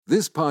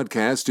This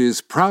podcast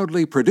is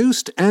proudly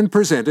produced and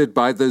presented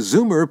by the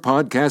Zoomer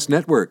Podcast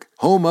Network,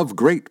 home of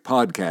great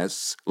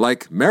podcasts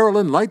like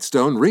Marilyn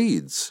Lightstone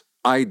Reads,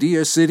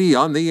 Idea City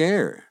on the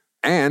Air,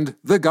 and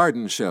The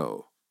Garden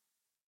Show.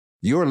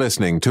 You're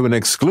listening to an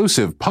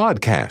exclusive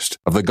podcast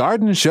of The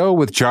Garden Show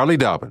with Charlie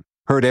Dobbin,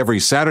 heard every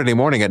Saturday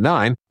morning at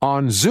 9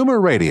 on Zoomer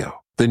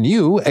Radio, the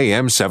new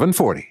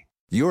AM740.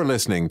 You're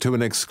listening to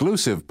an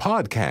exclusive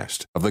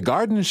podcast of The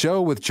Garden Show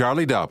with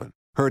Charlie Dobbin,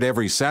 heard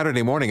every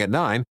Saturday morning at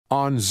 9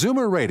 on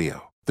Zoomer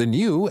Radio, the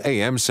new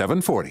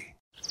AM740.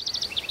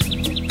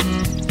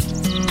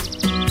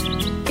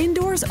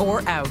 Indoors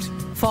or out,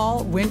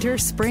 fall, winter,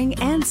 spring,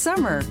 and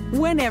summer,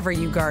 whenever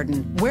you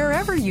garden,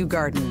 wherever you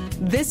garden,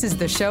 this is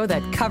the show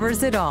that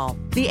covers it all.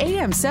 The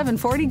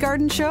AM740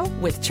 Garden Show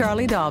with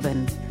Charlie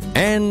Dobbin.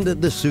 And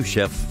the sous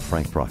chef,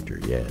 Frank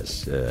Proctor,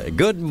 yes.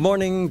 Good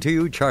morning to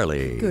you,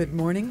 Charlie. Good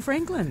morning,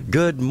 Franklin.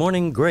 Good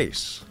morning,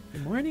 Grace.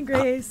 Good morning,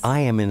 Grace.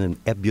 I am in an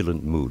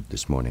ebullient mood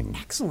this morning.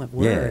 Excellent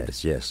word.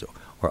 Yes.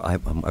 Or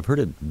I've heard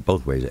it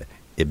both ways,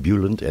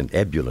 ebullient and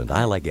ebullient.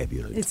 I like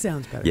ebullient. It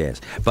sounds better.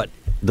 Yes, but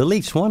the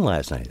Leafs won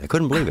last night. I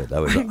couldn't believe it. I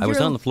was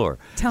on the floor.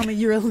 Tell me,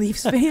 you're a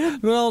Leafs fan?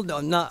 Well,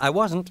 no, I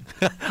wasn't.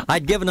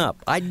 I'd given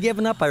up. I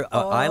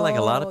like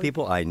a lot of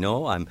people. I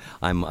know I'm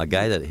a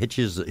guy that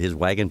hitches his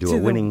wagon to a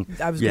winning.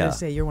 I was going to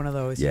say you're one of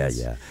those. Yeah, yes.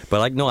 yeah.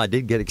 But I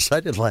did get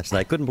excited last night.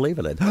 I couldn't believe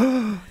it.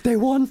 They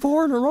won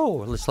 4 in a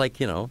row. It's like,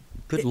 good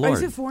Lord.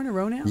 Is it 4 in a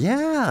row now?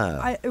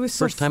 Yeah. It was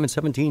first time in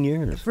 17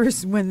 years.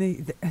 First, when I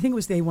think it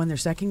was they won their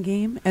second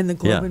game, and the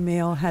Globe and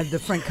Mail had the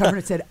front cover and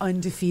it said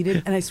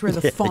undefeated, and I swear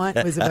the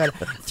font was about a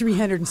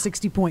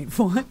 360-point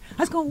font.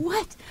 I was going,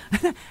 what?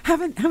 How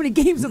many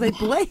games have they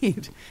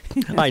played?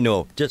 I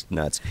know, just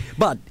nuts.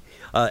 But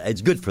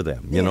it's good for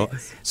them, you know.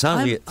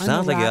 I'm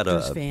like a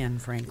Raptors fan,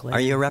 frankly.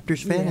 Are you a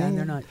Raptors fan? Yeah,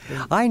 they're not.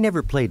 I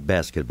never played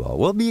basketball.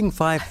 Well, being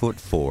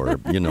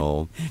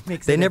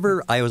 5'4", they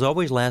never. I was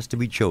always last to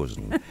be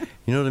chosen.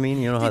 You know what I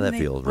mean? You know how that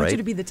feels, right? Want you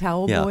to be the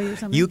towel boy or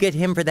something? You get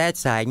him for that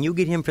side, and you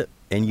get him for,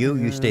 and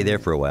you stay there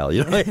for a while.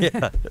 You know?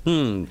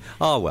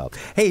 Oh well.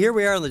 Hey, here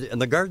we are on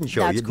the Garden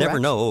Show. That's You'd correct.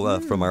 never know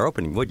from our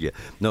opening, would you?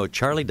 No,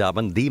 Charlie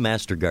Dobbin, the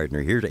master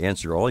gardener, here to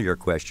answer all your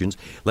questions.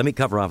 Let me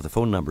cover off the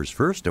phone numbers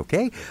first,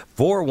 okay?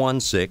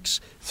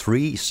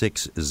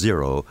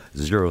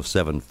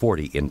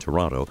 416-360-0740 in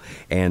Toronto,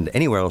 and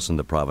anywhere else in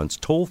the province,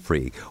 toll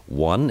free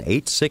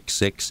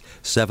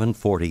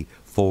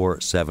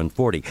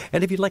 1-866-740-4740.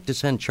 And if you'd like to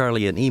send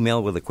Charlie an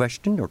email with a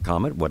question or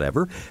comment,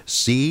 whatever,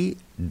 C.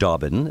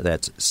 Dobbin,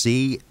 that's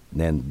C,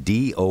 then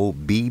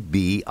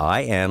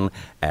DOBBIN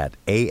at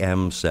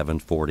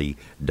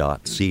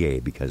AM740.ca,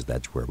 because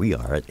that's where we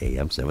are at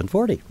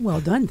AM740. Well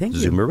done, thank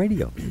you. Zoomer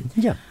Radio.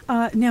 Yeah.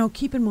 Now,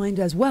 keep in mind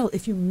as well,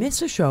 if you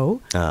miss a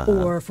show,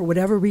 or for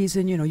whatever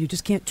reason, you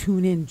just can't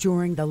tune in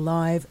during the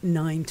live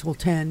 9 till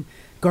 10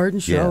 Garden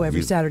Show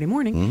every Saturday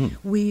morning,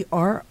 we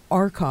are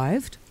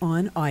archived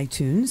on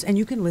iTunes, and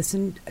you can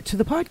listen to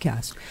the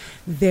podcast.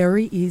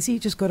 Very easy.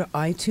 Just go to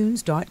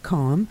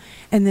itunes.com,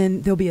 and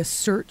then there'll be a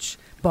search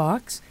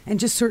box, and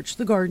just search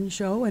The Garden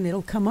Show, and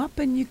it'll come up,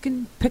 and you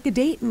can pick a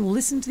date and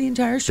listen to the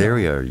entire show. There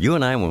we are. You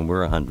and I, when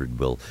we're 100,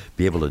 will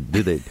be able to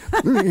do that.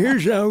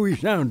 Here's how we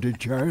sounded,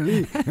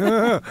 Charlie.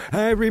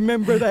 I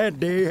remember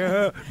that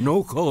day.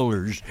 No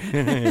callers.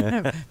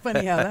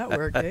 Funny how that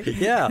worked, eh?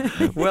 Yeah.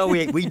 Well,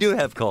 we do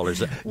have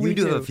callers. You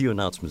do have a few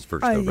announcements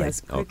first, though, right?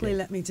 Yes, quickly,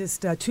 let me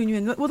just tune you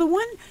in. Well, the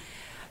one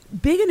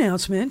big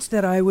announcement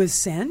that I was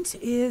sent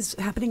is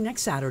happening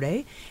next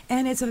Saturday,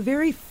 and it's a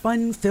very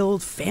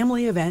fun-filled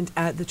family event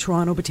at the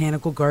Toronto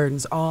Botanical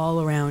Gardens all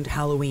around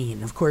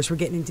Halloween. Of course, we're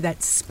getting into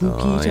that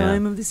spooky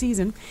time of the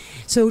season.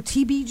 So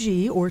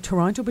TBG, or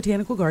Toronto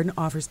Botanical Garden,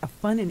 offers a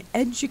fun and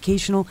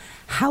educational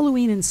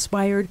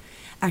Halloween-inspired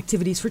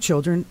activities for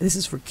children. This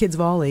is for kids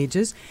of all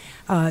ages.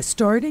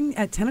 Starting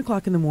at 10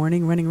 o'clock in the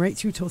morning, running right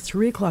through till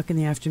 3 o'clock in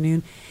the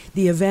afternoon.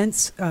 The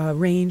events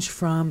range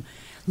from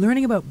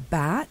learning about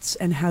bats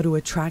and how to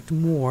attract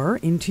more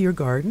into your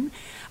garden.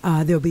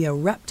 There'll be a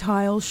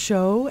reptile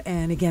show,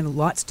 and again,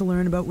 lots to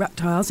learn about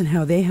reptiles and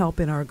how they help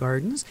in our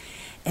gardens.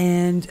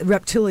 And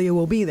Reptilia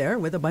will be there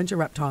with a bunch of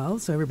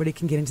reptiles, so everybody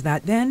can get into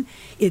that. Then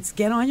it's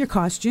get on your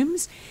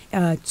costumes,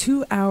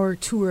 2-hour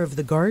tour of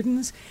the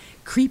gardens,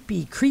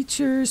 creepy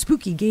creatures,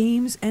 spooky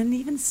games, and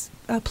even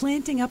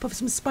planting up of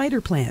some spider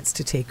plants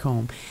to take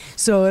home.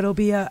 So it'll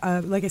be,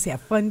 like I say, a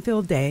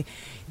fun-filled day.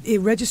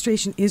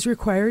 Registration is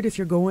required if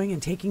you're going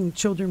and taking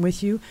children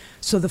with you.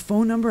 So the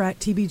phone number at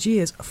TBG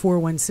is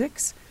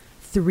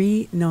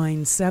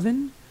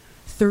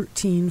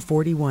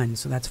 416-397-1341.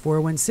 So that's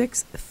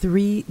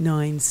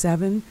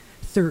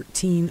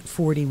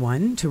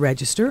 416-397-1341 to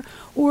register,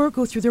 or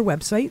go through their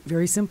website.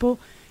 Very simple,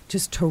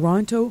 just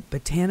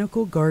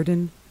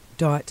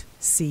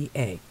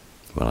torontobotanicalgarden.ca.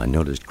 Well, I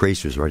noticed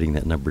Grace was writing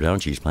that number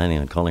down. She's planning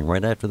on calling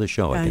right after the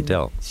show, I can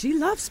tell. She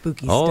loves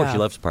spooky stuff. Oh, she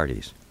loves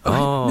parties.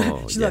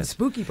 Oh, She loves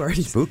spooky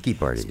parties. Spooky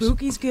parties.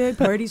 Spooky's good.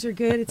 Parties are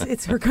good.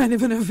 It's her kind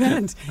of an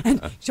event.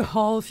 And she'll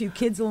haul a few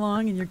kids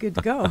along and you're good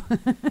to go.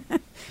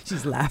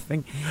 She's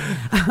laughing.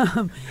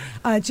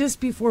 Just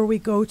before we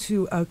go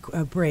to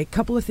a break,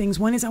 couple of things.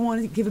 One is I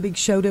wanted to give a big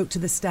shout out to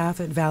the staff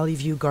at Valley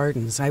View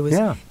Gardens. I was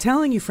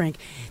telling you, Frank,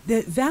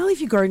 that Valley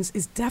View Gardens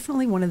is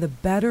definitely one of the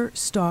better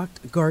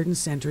stocked garden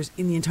centers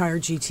in the entire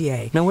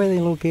GTA. Now, where are they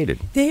located?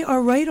 They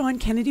are right on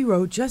Kennedy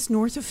Road, just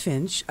north of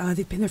Finch.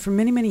 They've been there for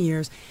many, many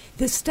years.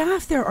 The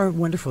staff there are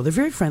wonderful. They're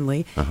very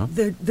friendly.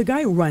 The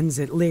guy who runs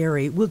it,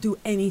 Larry, will do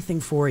anything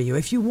for you.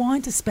 If you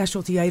want a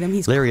specialty item,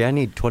 he's... Larry, I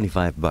need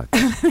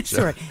 $25.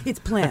 Sorry, it's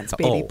plants,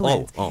 baby,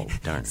 plants. Oh,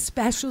 darn.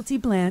 Specialty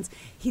plants.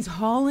 He's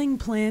hauling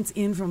plants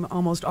in from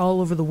almost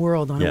all over the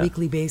world on a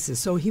weekly basis.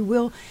 So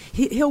he'll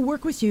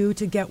work with you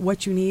to get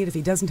what you need if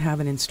he doesn't have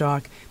it in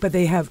stock. But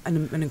they have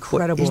an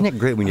incredible Isn't it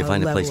great when you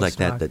find a place like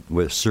stock. that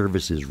where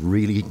service is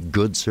really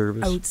good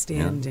service?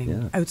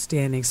 Outstanding.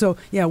 Outstanding. So,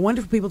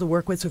 wonderful people to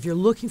work with. So if you're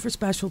looking for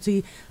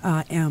specialty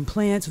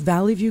plants,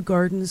 Valley View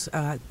Gardens,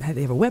 they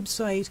have a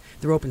website.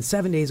 They're open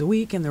 7 days a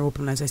week, and they're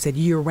open, as I said,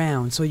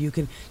 year-round. So you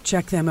can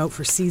check them out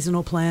for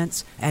seasonal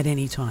plants at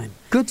any time.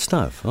 Good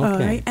stuff. Okay. All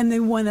right. And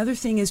then one other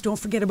thing is don't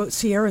forget about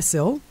Sierra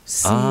Sil.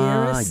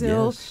 Sierra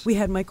Sil. Yes. We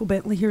had Michael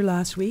Bentley here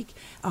last week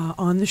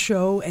on the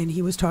show, and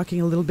he was talking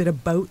a little bit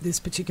about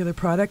this particular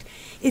product.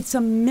 It's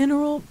a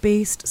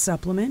mineral-based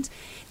supplement.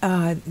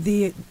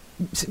 The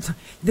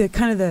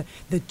kind of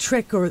the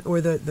trick or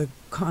the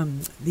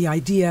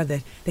idea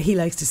that he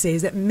likes to say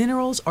is that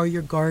minerals are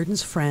your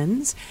garden's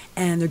friends,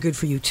 and they're good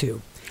for you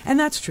too. And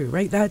that's true,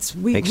 right?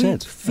 We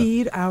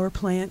feed our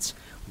plants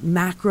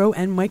macro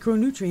and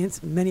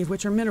micronutrients, many of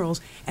which are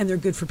minerals, and they're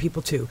good for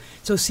people too.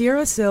 So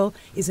Sierra Sil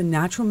is a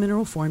natural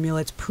mineral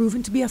formula. It's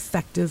proven to be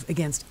effective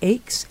against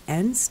aches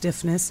and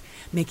stiffness,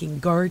 making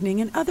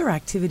gardening and other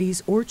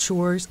activities or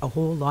chores a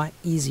whole lot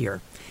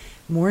easier.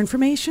 More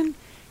information,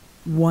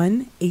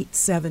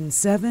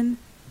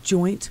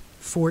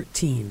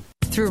 1-877-JOINT-14.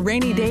 Through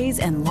rainy days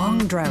and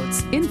long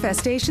droughts,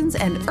 infestations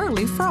and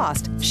early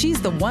frost,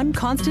 she's the one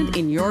constant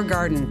in your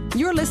garden.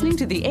 You're listening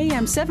to the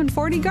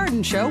AM740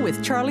 Garden Show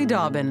with Charlie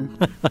Dobbin.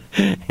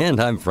 And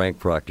I'm Frank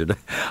Proctor.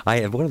 I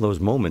have one of those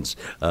moments,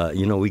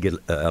 we get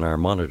on our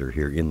monitor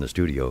here in the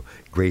studio,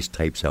 Grace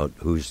types out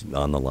who's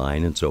on the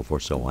line and so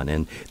forth, so on,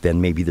 and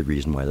then maybe the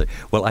reason why.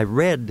 Well, I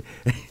read,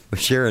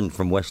 Sharon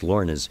from West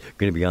Lorne is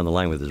going to be on the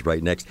line with us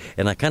right next,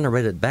 and I kind of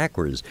read it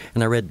backwards,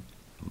 and I read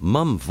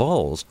Mum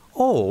Falls.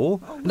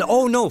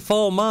 No,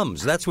 Fall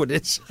Mums. That's what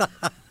it's.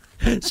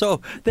 So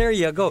there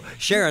you go.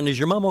 Sharon, is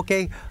your mom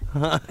okay?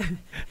 But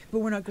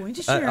we're not going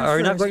to Sharon. Are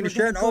you not going to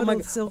Sharon? Oh my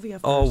Sylvia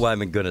first. Oh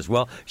my goodness.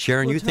 Well,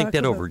 Sharon, you think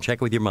that over and check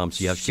with your mom.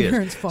 See how she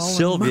is.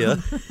 Sylvia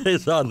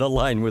is on the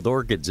line with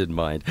orchids in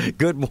mind.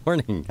 Good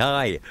morning.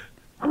 Hi.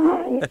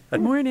 Hi.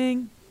 Good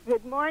morning.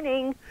 Good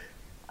morning.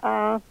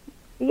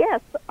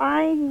 Yes,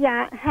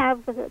 I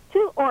have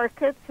 2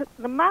 orchids,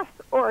 the musk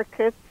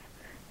orchids,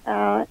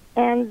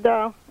 and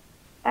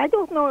I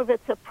don't know if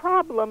it's a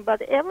problem,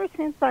 but ever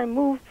since I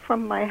moved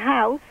from my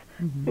house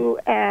to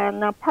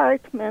an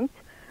apartment,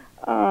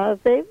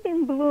 they've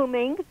been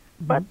blooming,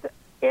 but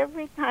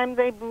every time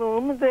they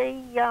bloom,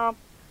 they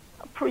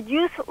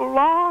produce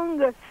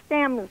long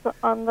stems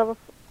on the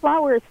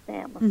flower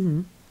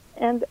stem.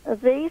 And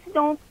these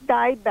don't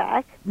die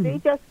back. They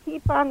just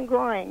keep on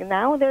growing.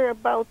 Now they're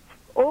about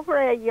over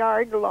a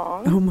yard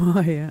long. Oh,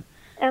 my, yeah.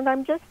 And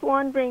I'm just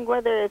wondering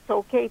whether it's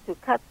okay to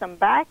cut them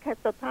back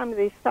at the time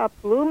they stop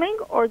blooming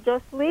or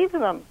just leave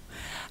them.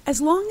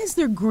 As long as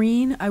they're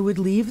green, I would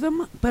leave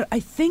them. But I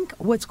think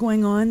what's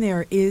going on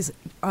there is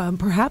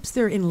perhaps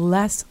they're in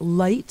less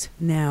light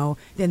now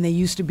than they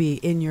used to be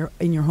in your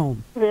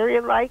home.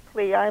 Very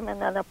likely. I'm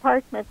in an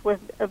apartment with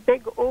a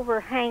big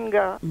overhang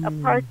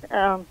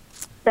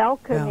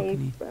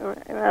balcony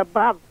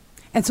above.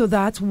 And so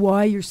that's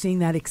why you're seeing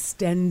that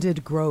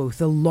extended growth,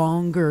 the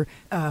longer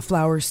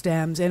flower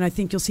stems, and I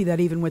think you'll see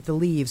that even with the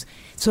leaves.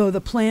 So the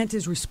plant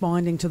is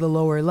responding to the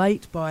lower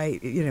light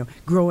by,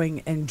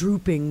 growing and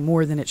drooping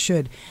more than it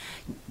should.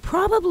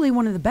 Probably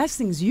one of the best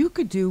things you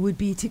could do would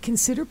be to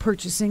consider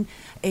purchasing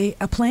a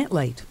plant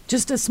light,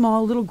 just a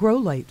small little grow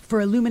light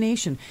for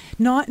illumination.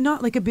 Not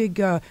like a big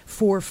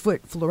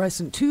 4-foot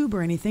fluorescent tube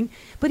or anything,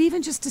 but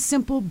even just a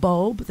simple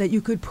bulb that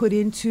you could put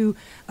into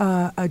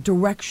a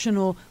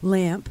directional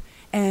lamp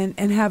and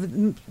have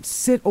it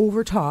sit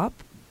over top,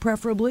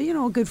 preferably,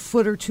 a good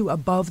foot or two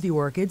above the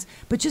orchids,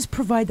 but just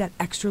provide that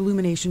extra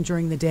illumination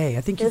during the day.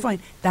 I think you'll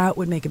find that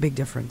would make a big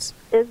difference.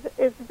 Is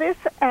this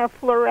a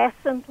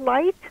fluorescent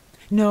light?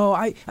 No,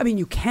 I mean,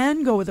 you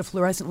can go with a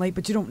fluorescent light,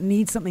 but you don't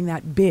need something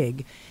that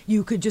big.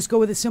 You could just go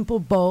with a simple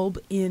bulb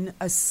in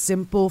a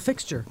simple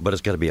fixture. But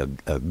it's got to be a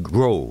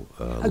grow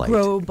light. A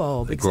grow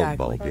bulb, A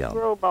exactly. grow bulb, yeah. A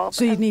grow bulb.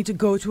 So you'd need to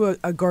go to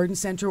a garden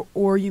center,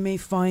 or you may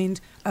find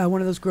one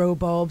of those grow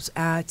bulbs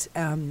at,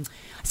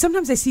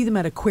 sometimes I see them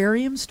at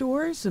aquarium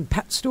stores and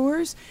pet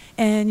stores,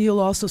 and you'll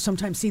also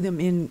sometimes see them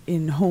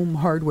in home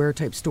hardware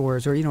type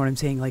stores, or you know what I'm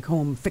saying, like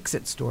home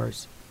fix-it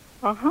stores.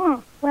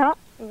 Well,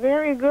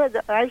 Very good.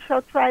 I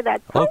shall try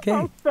that.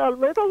 Okay. Those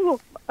little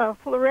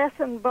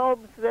fluorescent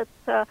bulbs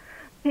that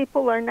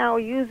people are now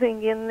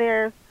using in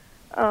their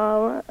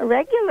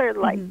regular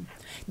lights.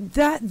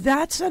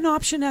 That's an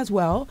option as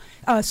well.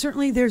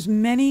 Certainly, there's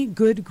many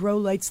good grow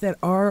lights that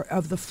are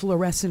of the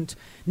fluorescent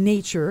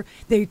nature.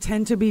 They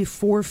tend to be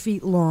 4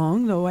 feet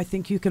long, though I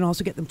think you can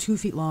also get them 2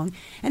 feet long.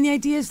 And the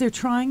idea is they're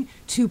trying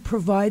to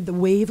provide the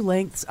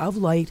wavelengths of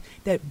light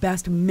that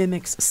best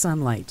mimics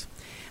sunlight.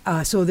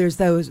 So there's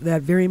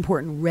that very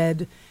important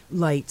red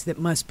light that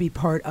must be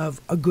part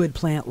of a good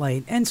plant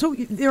light. And so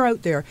they're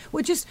out there.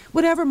 Well, just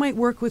whatever might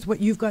work with what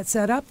you've got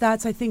set up,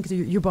 that's, I think,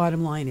 your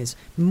bottom line is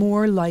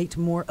more light,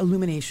 more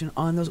illumination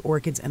on those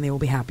orchids, and they will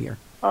be happier.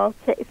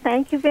 Okay.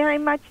 Thank you very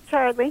much,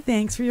 Charlie.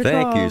 Thanks for your call.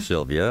 Thank you,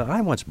 Sylvia.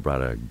 I once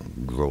brought a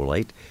grow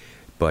light,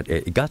 but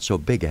it got so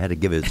big I had to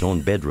give it its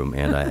own bedroom,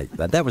 and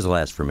that was the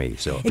last for me.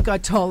 So it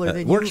got taller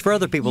than you. Works for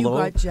other people, though.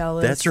 You got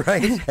jealous. That's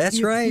right.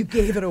 That's right. You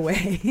gave it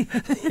away.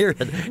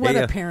 What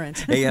a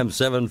parent. AM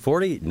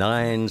 740,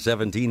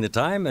 9:17 the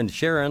time, and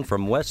Sharon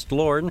from West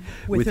Lorne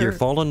with your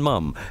fallen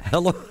mum.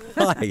 Hello.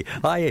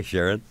 Hi,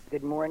 Sharon.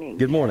 Good morning.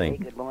 Good morning.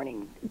 Good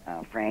morning,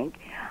 Frank.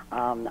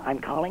 I'm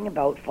calling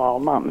about fall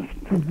mums,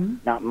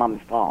 not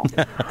mums fall.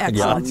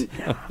 Excellent.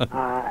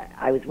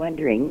 I was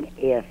wondering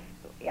if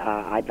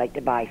I'd like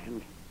to buy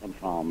some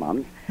fall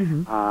mums,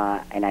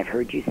 and I've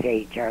heard you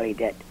say, Charlie,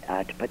 that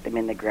to put them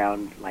in the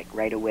ground like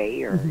right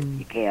away, or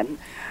you can.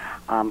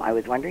 I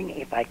was wondering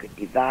if I could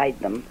divide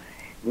them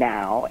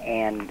now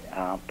and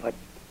put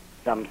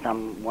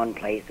some one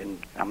place and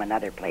some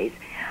another place,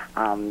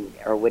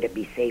 or would it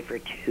be safer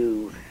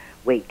to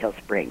wait till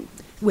spring?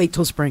 Wait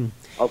till spring.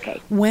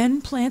 Okay.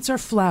 When plants are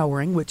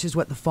flowering, which is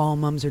what the fall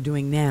mums are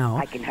doing now.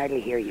 I can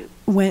hardly hear you.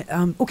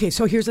 Okay,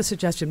 so here's a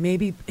suggestion.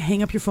 Maybe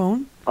hang up your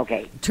phone.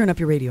 Okay. Turn up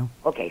your radio.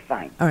 Okay,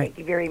 fine. All right. Thank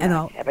you very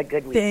much. Have a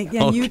good week.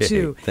 Yeah, you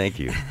too. Thank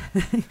you.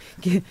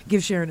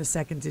 Give Sharon a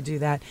second to do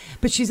that.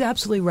 But she's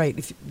absolutely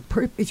right.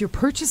 If you're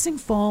purchasing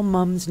fall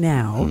mums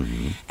now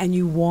and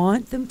you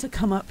want them to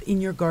come up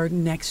in your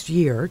garden next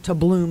year, to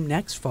bloom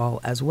next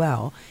fall as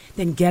well,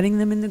 then getting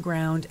them in the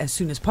ground as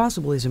soon as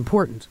possible is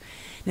important.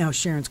 Now,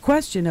 Sharon's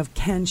question of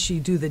can she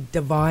do the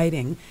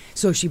dividing,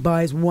 so she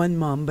buys one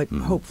mum but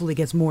hopefully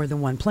gets more than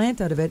one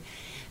plant out of it,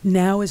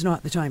 now is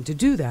not the time to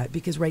do that,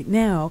 because right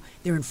now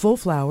they're in full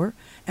flower,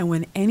 and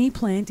when any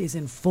plant is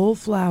in full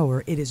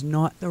flower, it is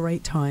not the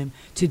right time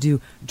to do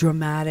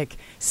dramatic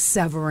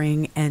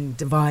severing and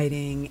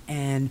dividing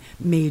and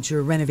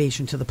major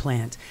renovation to the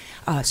plant.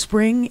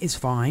 Spring is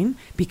fine,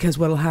 because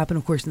what will happen,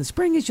 of course, in the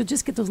spring is you'll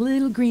just get those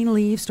little green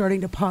leaves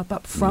starting to pop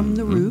up from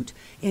the root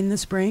in the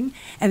spring,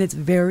 and it's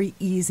very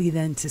easy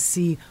then to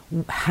see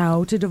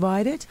how to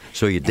divide it.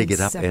 So you dig it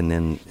up and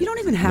then... You don't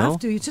even have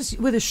to. It's just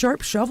with a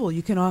sharp shovel,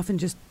 you can often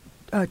just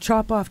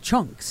chop off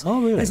chunks.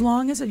 Oh, really? As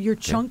long as your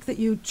chunk that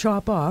you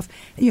chop off,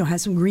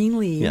 has some green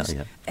leaves,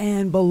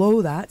 and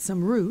below that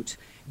some root,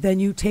 then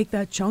you take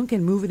that chunk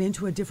and move it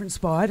into a different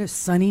spot,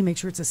 make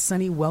sure it's a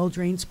sunny,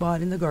 well-drained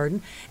spot in the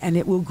garden, and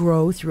it will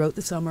grow throughout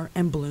the summer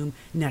and bloom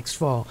next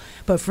fall.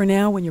 But for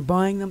now, when you're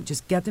buying them,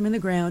 just get them in the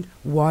ground,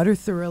 water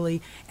thoroughly,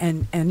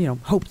 and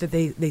hope that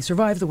they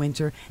survive the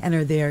winter and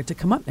are there to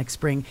come up next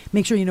spring.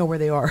 Make sure you know where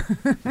they are.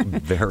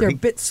 They're a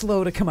bit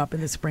slow to come up in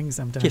the spring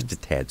sometimes. Just a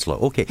tad slow.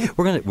 Okay,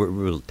 we're a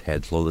little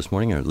tad slow this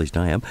morning, or at least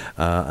I am.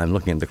 I'm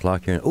looking at the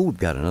clock here. We've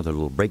got another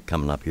little break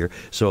coming up here.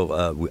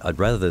 So I'd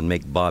rather than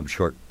make Bob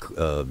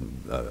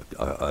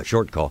a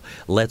short call,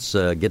 let's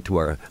get to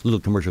our little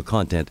commercial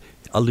content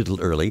a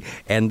little early,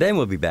 and then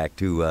we'll be back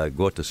to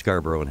go out to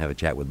Scarborough and have a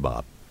chat with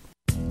Bob.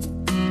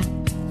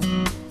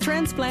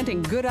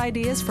 Transplanting good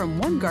ideas from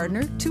one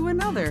gardener to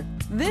another.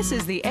 This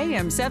is the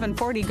AM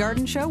 740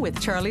 Garden Show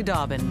with Charlie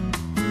Dobbin.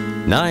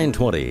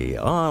 9:20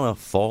 on a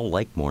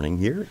fall-like morning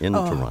here in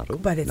Toronto.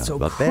 But it's Not so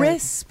about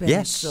crisp bad.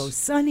 and it's so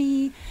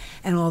sunny,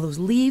 and all those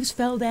leaves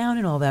fell down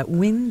and all that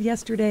wind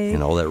yesterday.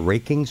 And all that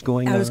raking's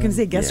going on. I was going to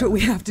say, guess what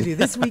we have to do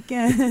this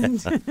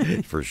weekend?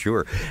 For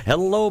sure.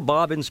 Hello,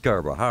 Bob in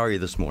Scarborough. How are you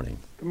this morning?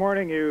 Good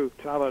morning, you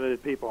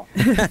talented people.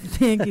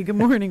 Thank you. Good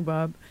morning,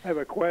 Bob. I have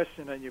a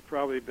question, and you've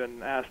probably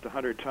been asked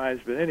 100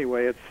 times, but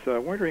anyway, it's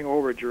wondering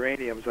over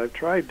geraniums. I've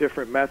tried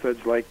different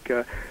methods, like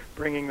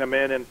bringing them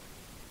in and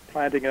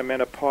planting them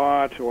in a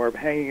pot, or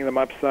hanging them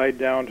upside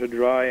down to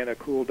dry in a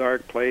cool,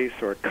 dark place,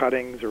 or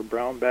cuttings, or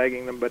brown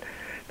bagging them, but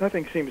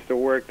nothing seems to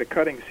work. The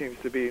cuttings seem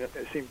to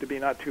be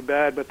not too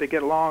bad, but they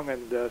get long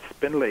and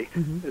spindly.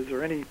 Is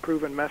there any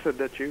proven method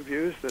that you've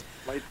used that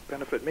might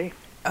benefit me?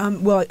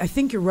 Well, I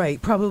think you're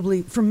right.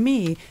 Probably, for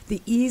me,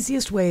 the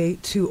easiest way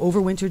to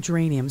overwinter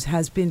geraniums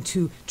has been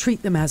to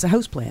treat them as a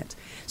houseplant.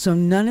 So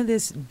none of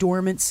this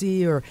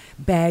dormancy or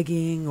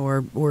bagging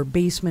or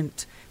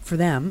basement for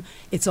them.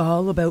 It's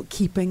all about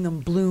keeping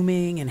them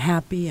blooming and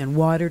happy and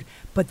watered,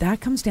 but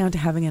that comes down to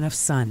having enough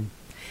sun.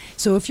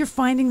 So if you're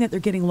finding that they're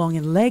getting long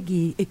and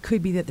leggy, it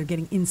could be that they're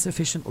getting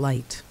insufficient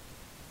light.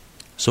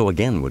 So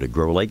again, would a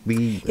grow light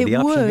be the option?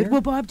 It would. Here?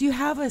 Well, Bob, do you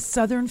have a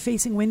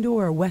southern-facing window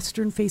or a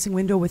western-facing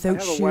window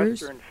without shears? I have a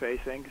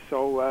western-facing,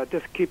 so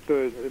just keep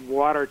the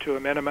water to a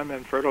minimum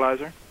and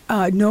fertilizer.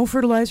 No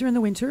fertilizer in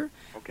the winter.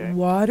 Okay.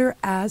 Water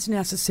as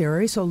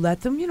necessary, so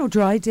let them,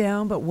 dry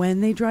down, but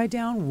when they dry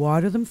down,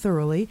 water them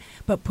thoroughly,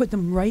 but put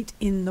them right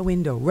in the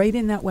window, right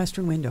in that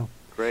western window.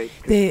 Great.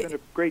 It's been a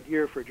great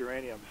year for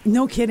geraniums.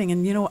 No kidding.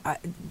 And, I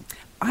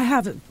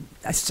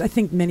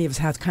think many of us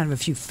have kind of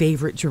a few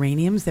favorite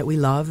geraniums that we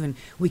love, and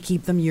we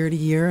keep them year to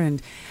year.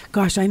 And,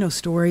 gosh, I know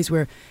stories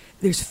where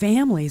there's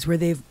families where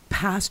they've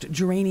passed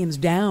geraniums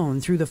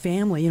down through the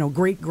family.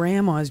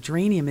 Great-grandma's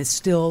geranium is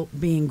still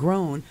being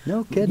grown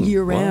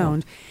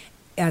year-round. Wow.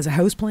 As a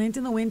houseplant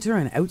in the winter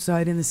and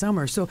outside in the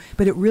summer.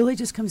 But it really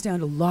just comes down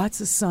to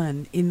lots of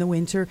sun in the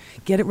winter.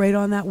 Get it right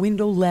on that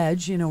window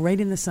ledge, right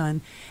in the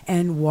sun,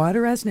 and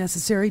water as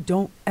necessary.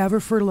 Don't ever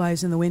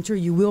fertilize in the winter.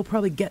 You will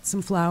probably get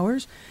some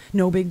flowers.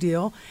 No big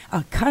deal.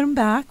 Cut them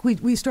back.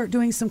 We start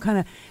doing some kind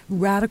of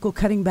radical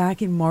cutting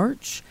back in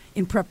March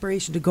in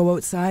preparation to go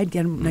outside,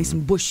 get them nice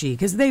and bushy,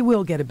 because they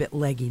will get a bit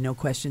leggy, no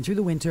question, through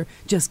the winter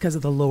just because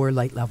of the lower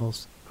light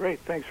levels.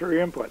 Great. Thanks for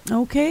your input.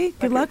 Okay.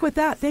 Good luck with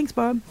that. Thanks,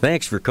 Bob.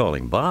 Thanks for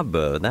calling, Bob.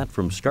 That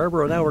from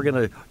Scarborough. Now we're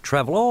going to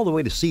travel all the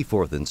way to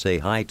Seaforth and say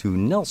hi to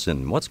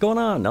Nelson. What's going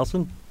on,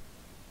 Nelson?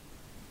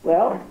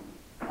 Well,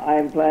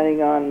 I'm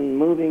planning on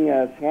moving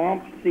a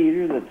swamp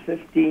cedar that's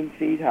 15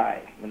 feet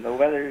high. And the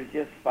weather is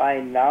just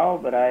fine now,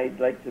 but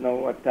I'd like to know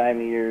what time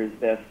of year is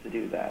best to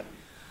do that.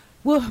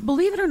 Well,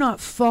 believe it or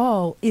not,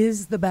 fall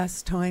is the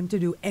best time to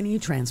do any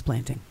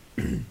transplanting.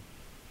 Did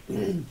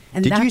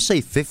you say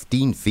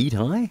 15 feet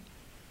high?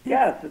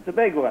 Yes, it's a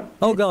big one.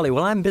 Oh, golly.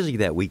 Well, I'm busy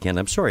that weekend.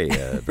 I'm sorry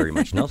very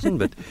much, Nelson,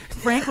 but...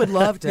 Frank would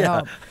love to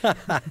help.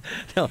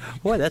 No,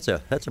 boy, that's a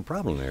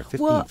problem there. 15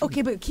 well, feet.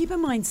 okay, but keep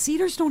in mind,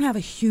 cedars don't have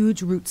a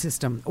huge root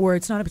system, or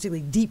it's not a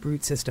particularly deep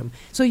root system.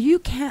 So you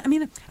can't...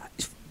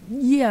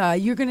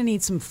 you're going to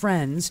need some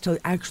friends to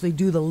actually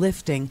do the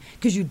lifting,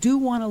 because you do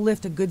want to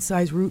lift a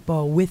good-sized root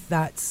ball with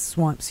that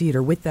swamp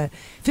cedar. With that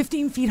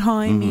 15 feet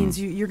high means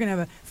you're going to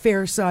have a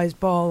fair-sized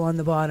ball on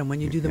the bottom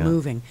when you do the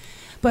moving.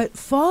 But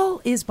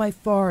fall is by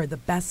far the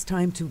best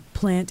time to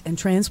plant and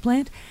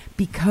transplant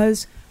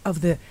because of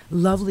the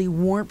lovely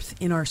warmth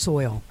in our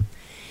soil.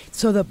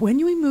 So that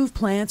when we move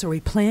plants or we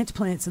plant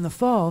plants in the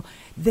fall,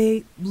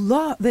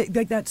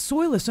 that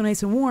soil is so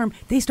nice and warm,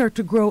 they start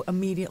to grow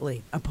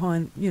immediately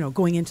upon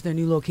going into their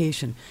new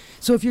location.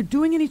 So if you're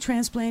doing any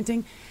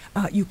transplanting,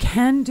 you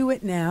can do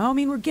it now.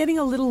 We're getting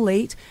a little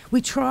late. We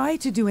try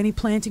to do any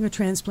planting or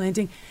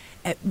transplanting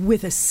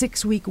with a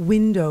 6-week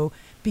window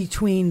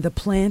between the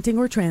planting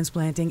or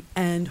transplanting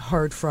and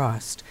hard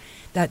frost.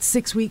 That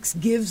 6 weeks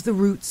gives the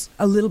roots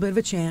a little bit of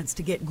a chance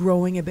to get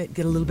growing a bit,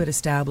 get a little bit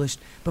established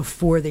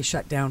before they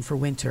shut down for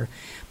winter.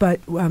 But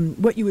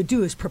what you would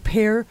do is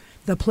prepare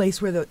the place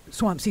where the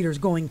swamp cedar is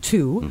going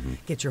to.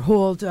 Get your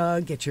hole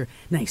dug, get your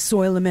nice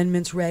soil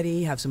amendments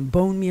ready, have some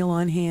bone meal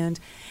on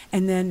hand,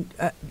 and then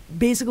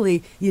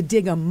basically you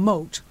dig a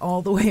moat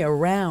all the way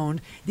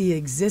around the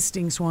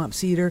existing swamp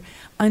cedar,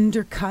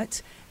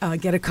 undercut,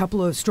 get a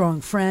couple of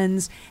strong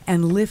friends,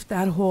 and lift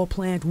that whole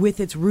plant with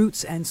its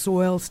roots and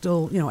soil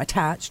still,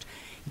 attached.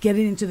 Get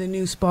it into the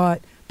new spot,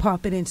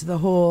 pop it into the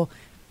hole,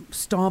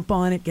 stomp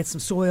on it, get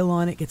some soil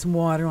on it, get some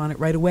water on it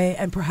right away,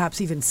 and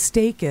perhaps even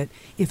stake it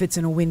if it's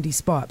in a windy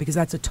spot, because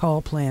that's a tall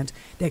plant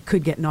that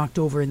could get knocked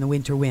over in the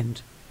winter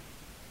wind.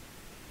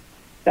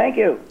 Thank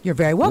you. You're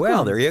very welcome.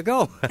 Well, there you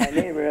go. My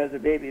neighbor has a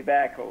baby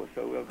backhoe,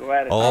 so we'll go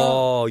at it.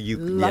 Oh, you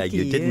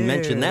Lucky didn't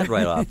mention that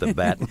right off the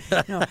bat.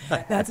 No,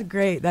 that's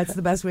great. That's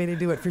the best way to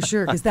do it for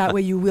sure, because that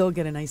way you will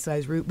get a nice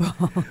sized root ball.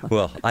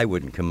 Well, I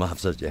wouldn't come off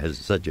such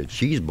a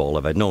cheese bowl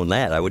if I'd known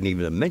that. I wouldn't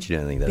even have mentioned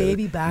anything that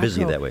baby backhoe.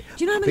 Busy that way.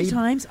 Do you know how many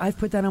times I've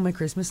put that on my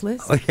Christmas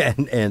list? Oh, yeah,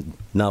 and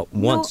not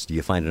once do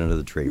you find it under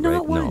the tree, right?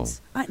 Not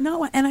once.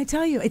 No. And I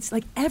tell you, it's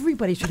like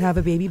everybody should have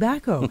a baby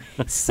backhoe.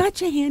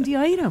 Such a handy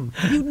item.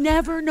 You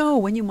never know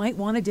when you might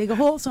want to dig a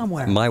hole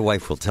somewhere. My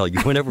wife will tell you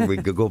whenever we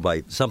go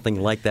by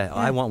something like that,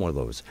 I want one of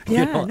those.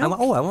 Yeah, I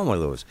want one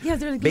of those. Yeah,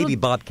 they're like baby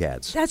little,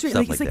 bobcats. That's right.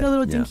 Stuff It's like that. a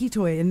little dinky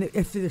toy, and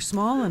if they're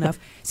small enough,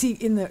 see,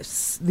 in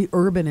the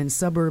urban and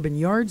suburban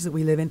yards that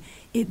we live in,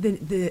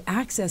 the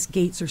access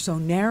gates are so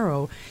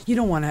narrow. You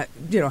don't want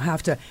to,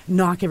 have to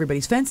knock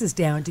everybody's fences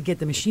down to get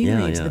the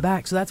machinery into the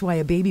back. So that's why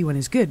a baby one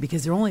is good,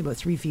 because they're only about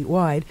 3 feet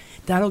wide.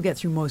 That'll get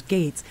through most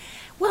gates.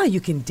 Well, you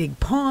can dig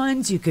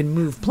ponds, you can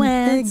move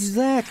plants.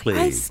 Exactly.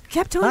 I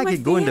kept telling my I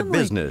could go into family,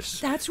 business.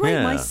 That's right,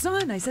 Yeah. my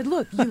son. I said,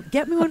 look, you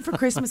get me one for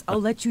Christmas.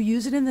 I'll let you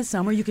use it in the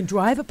summer. You can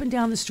drive up and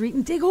down the street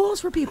and dig holes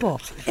for people.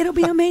 It'll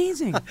be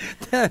amazing.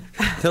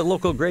 The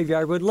local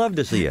graveyard would love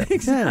to see it.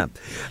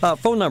 Exactly. Yeah.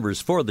 Phone numbers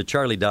for the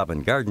Charlie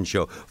Dobbin Garden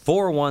Show,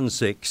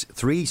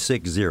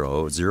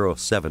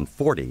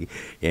 416-360-0740.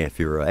 If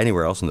you're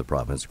anywhere else in the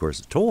province, of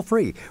course, toll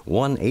free,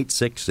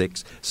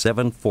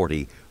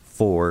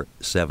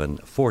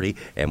 1-866-740-4740.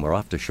 And we're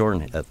off to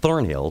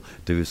Thornhill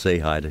to say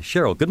hi to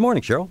Cheryl. Good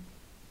morning, Cheryl.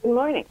 Good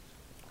morning.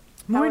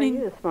 Morning. How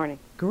are you this morning?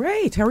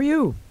 Great. How are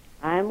you?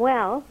 I'm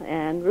well,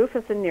 and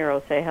Rufus and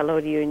Nero say hello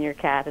to you and your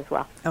cat as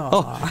well.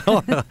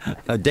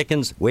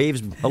 Dickens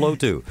waves hello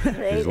too.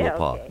 His little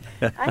paw. Okay.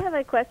 I have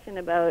a question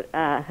about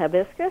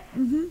hibiscus.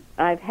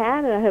 I've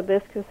had a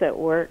hibiscus at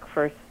work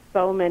for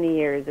so many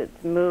years.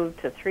 It's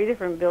moved to 3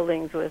 different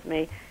buildings with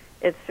me.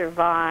 It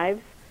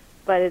survives,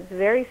 but it's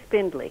very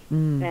spindly,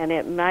 and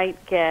it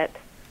might get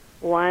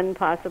 1,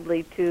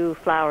 possibly 2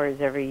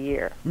 flowers every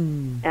year.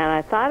 And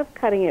I thought of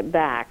cutting it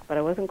back, but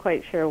I wasn't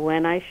quite sure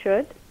when I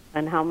should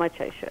and how much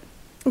I should.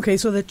 Okay,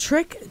 so the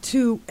trick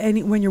to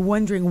when you're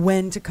wondering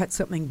when to cut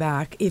something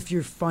back, if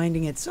you're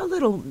finding it's a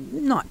little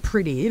not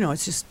pretty,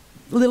 it's just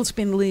a little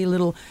spindly, a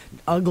little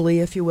ugly,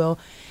 if you will,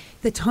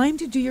 the time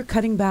to do your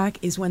cutting back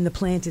is when the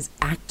plant is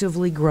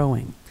actively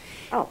growing.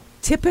 Oh.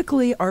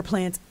 Typically, our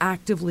plants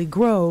actively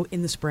grow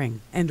in the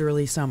spring and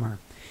early summer.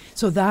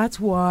 So that's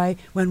why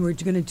when we're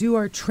going to do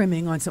our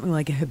trimming on something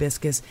like a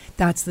hibiscus,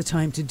 that's the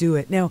time to do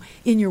it. Now,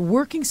 in your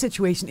working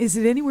situation, is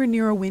it anywhere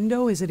near a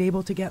window? Is it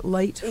able to get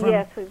light from?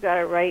 Yes, we've got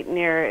it right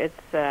near, it's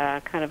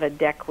kind of a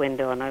deck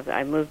window, and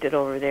I moved it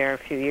over there a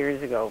few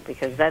years ago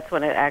because that's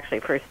when it actually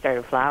first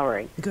started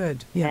flowering.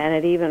 Good, yeah. And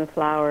it even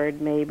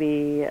flowered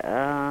maybe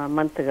a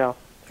month ago.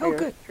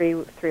 Good. Three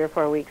or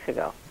 4 weeks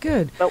ago.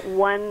 Good. But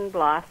 1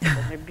 blossom,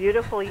 and they're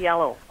beautiful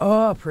yellow.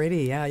 Oh,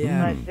 pretty,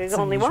 yeah. But there's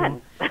only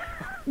one.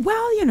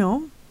 Well,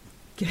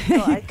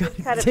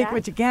 gotta take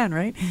what you can,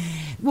 right?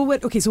 Well,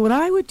 so what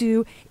I would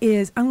do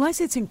is,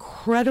 unless it's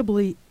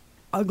incredibly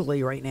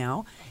ugly right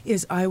now,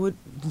 is I would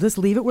just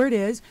leave it where it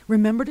is.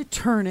 Remember to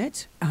turn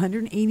it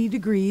 180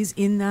 degrees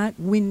in that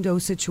window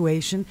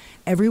situation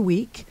every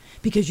week,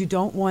 because you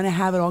don't want to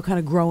have it all kind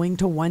of growing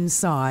to one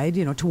side,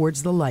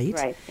 towards the light.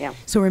 Right, yeah.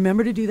 So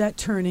remember to do that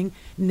turning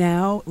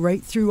now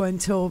right through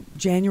until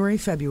January,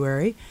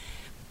 February.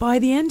 By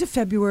the end of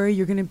February,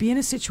 you're going to be in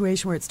a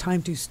situation where it's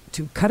time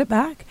to cut it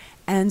back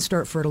and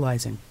start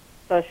fertilizing.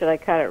 So should I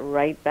cut it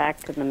right back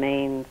to the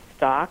main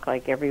stalk,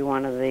 like every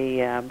one of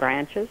the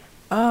branches?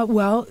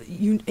 Well,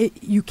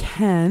 you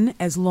can,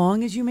 as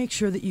long as you make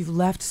sure that you've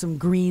left some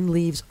green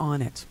leaves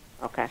on it.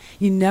 Okay.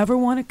 You never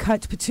want to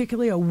cut,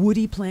 particularly a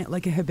woody plant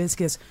like a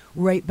hibiscus,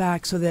 right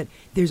back so that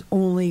there's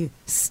only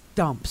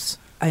stumps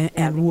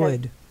and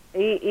wood.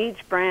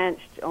 Each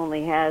branch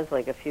only has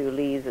like a few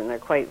leaves, and they're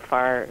quite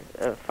far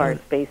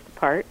spaced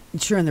apart.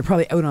 Sure, and they're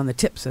probably out on the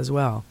tips as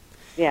well.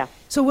 Yeah.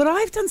 So what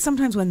I've done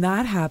sometimes when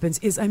that happens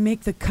is I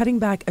make the cutting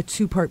back a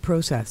 2-part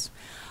process.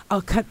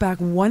 I'll cut back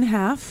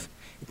 1/2,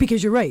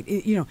 because you're right.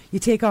 You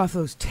take off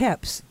those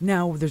tips.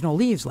 Now there's no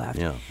leaves left.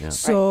 Yeah.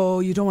 So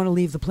you don't want to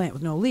leave the plant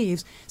with no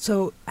leaves.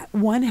 So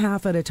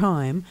 1/2 at a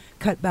time,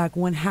 cut back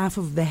 1/2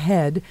 of the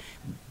head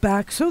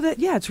back, so that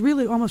it's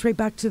really almost right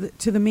back to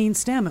the main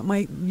stem.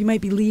 You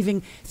might be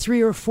leaving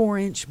 3 or 4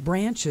 inch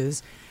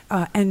branches.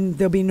 And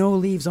there'll be no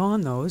leaves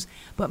on those.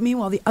 But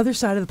meanwhile, the other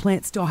side of the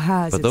plant still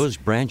has. But those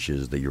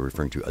branches that you're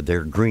referring to,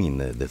 they're green,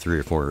 the 3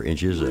 or 4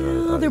 inches?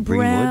 They're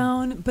green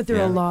brown, wood? but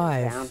they're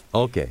alive.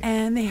 Okay.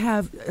 And they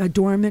have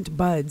dormant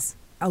buds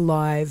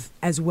alive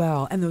as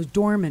well. And those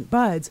dormant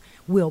buds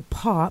will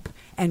pop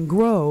and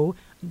grow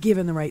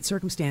given the right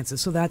circumstances.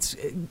 So that's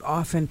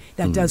often,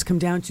 does come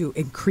down to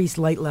increased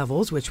light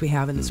levels, which we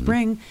have in the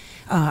spring.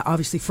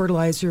 Obviously,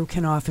 fertilizer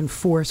can often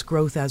force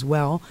growth as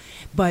well.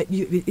 But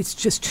it's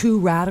just too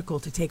radical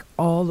to take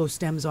all those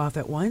stems off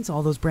at once,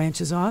 all those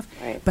branches off.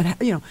 Right. But,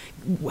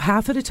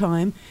 half at a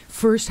time.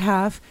 First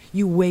half,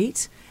 you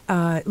wait.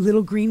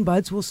 Little green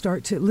buds will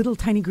little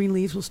tiny green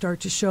leaves will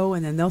start to show,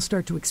 and then they'll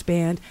start to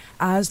expand.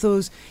 As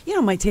those,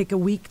 might take a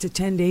week to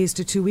 10 days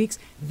to 2 weeks,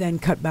 then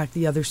cut back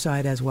the other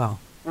side as well.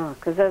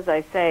 Because as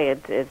I say,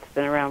 it's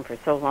been around for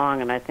so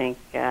long, and I think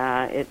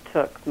it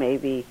took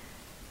maybe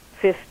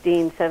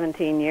 15,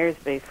 17 years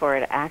before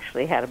it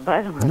actually had a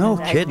bud on it. No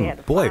It kidding. had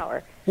a Boy,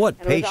 flower. what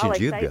And it was all patience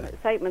you've got.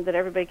 excitement that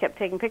everybody kept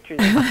taking pictures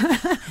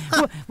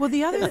of. Well,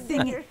 the other It's been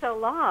thing... here so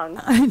long.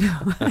 I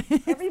know.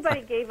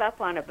 Everybody gave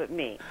up on it but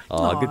me.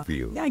 Oh, good for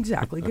you. Yeah,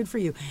 exactly. Good for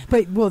you.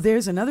 But,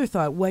 there's another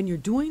thought. When you're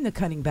doing the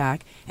cutting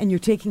back and you're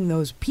taking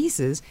those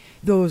pieces,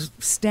 those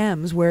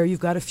stems where you've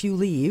got a few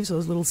leaves,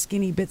 those little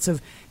skinny bits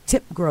of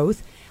tip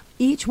growth,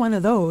 each one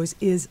of those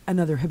is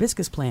another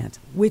hibiscus plant,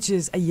 which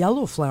is a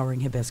yellow flowering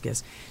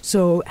hibiscus.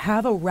 So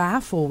have a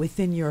raffle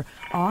within your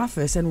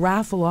office and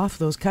raffle off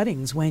those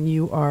cuttings when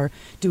you are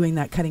doing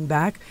that cutting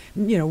back.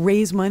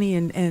 Raise money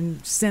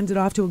and send it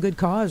off to a good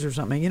cause or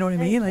something. You know what I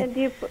mean? And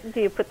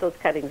do you put those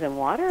cuttings in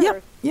water?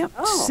 Yep.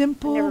 Oh,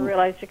 Simple. I never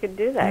realized you could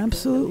do that.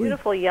 Absolutely. It's a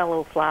beautiful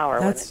yellow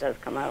flower when it does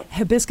come out.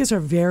 Hibiscus are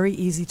very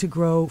easy to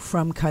grow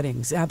from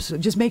cuttings.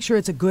 Absolutely. Just make sure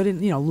it's a good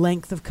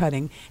length of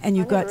cutting, and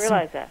you've got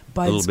some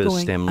buds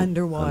going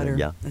underwater.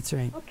 Yeah. That's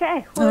right.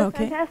 Okay. Well, that's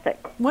fantastic.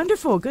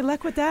 Wonderful. Good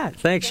luck with that.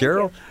 Thanks,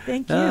 Cheryl.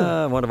 Thank you.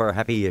 One of our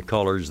happy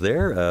callers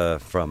there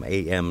from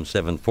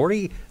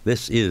AM740.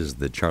 This is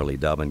the Charlie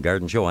Dobbin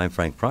Garden Show. I'm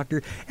Frank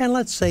Proctor. And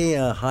let's say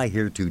hi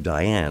here to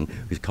Diane,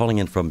 who's calling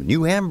in from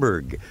New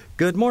Hamburg.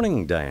 Good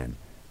morning, Diane.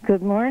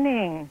 Good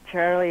morning,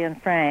 Charlie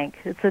and Frank.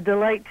 It's a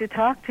delight to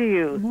talk to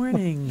you. Good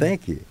morning.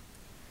 Thank you.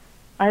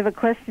 I have a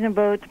question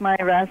about my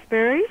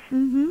raspberries.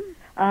 Mm-hmm.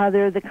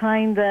 They're the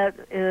kind that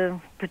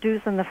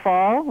produce in the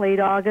fall, late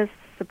August,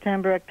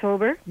 September,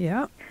 October.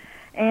 Yeah.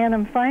 And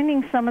I'm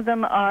finding some of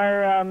them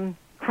are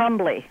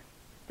crumbly.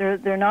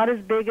 They're not as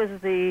big as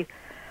the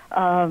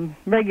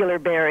regular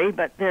berry,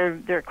 but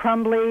they're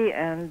crumbly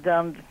and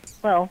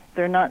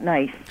they're not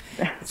nice.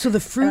 So the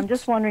fruit. I'm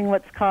just wondering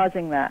what's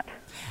causing that.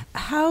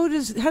 How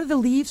do the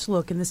leaves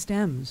look in the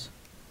stems?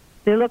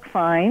 They look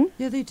fine.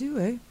 Yeah, they do,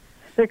 eh?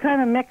 They're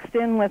kind of mixed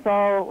in with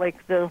all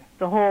like the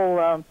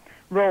whole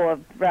row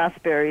of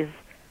raspberries,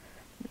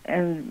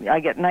 and I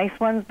get nice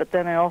ones, but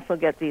then I also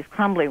get these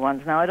crumbly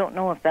ones. Now I don't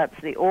know if that's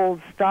the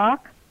old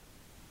stock.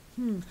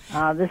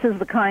 This is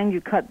the kind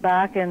you cut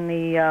back in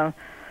the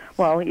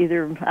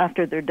either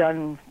after they're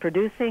done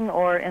producing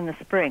or in the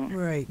spring.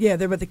 Right. Yeah,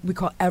 they're what we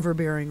call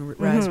ever-bearing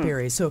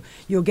raspberries. So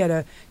you'll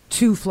get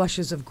 2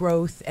 flushes of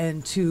growth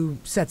and 2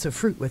 sets of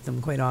fruit with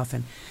them quite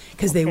often,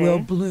 because they will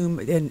bloom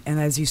and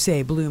as you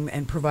say, bloom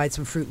and provide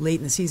some fruit late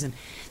in the season.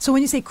 So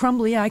when you say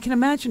crumbly, yeah, I can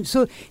imagine.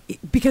 So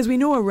because we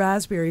know a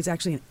raspberry is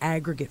actually an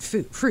aggregate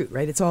fruit,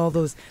 right? It's all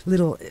those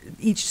little.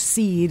 Each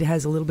seed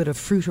has a little bit of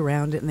fruit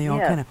around it, and they all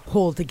kind of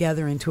hold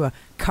together into a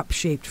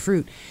cup-shaped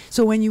fruit.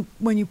 So when you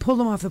pull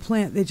them off the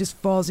plant, they just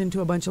falls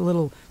into a bunch of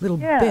little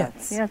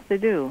bits. Yes, they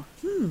do.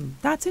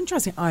 That's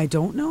interesting. I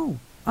don't know.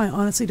 I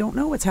honestly don't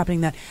know what's happening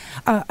that.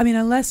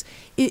 Unless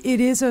it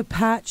is a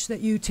patch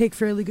that you take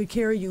fairly good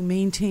care, you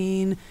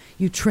maintain,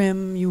 you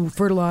trim, you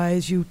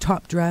fertilize, you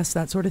top dress,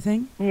 that sort of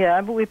thing.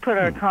 Yeah, but we put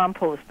our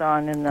compost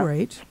on in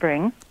the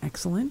spring.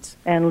 Excellent.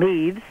 And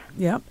leaves.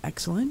 Yep,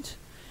 excellent.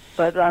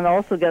 But I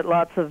also get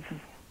lots of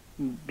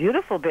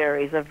beautiful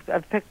berries.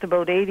 I've picked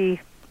about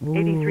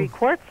 83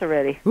 quarts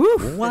already.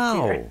 Ooh,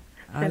 wow.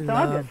 Since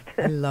August.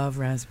 I love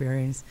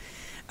raspberries.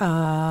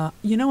 You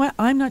know what?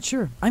 I'm not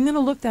sure. I'm going to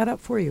look that up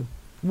for you.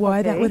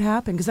 Why that would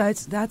happen,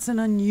 because that's an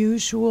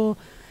unusual,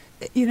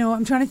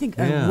 I'm trying to think,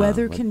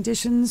 weather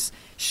conditions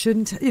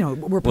shouldn't,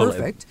 we're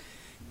perfect.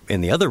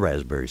 And the other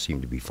raspberries seem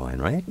to be fine,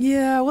 right?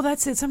 Yeah, well,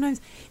 that's it. Sometimes,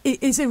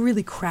 is it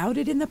really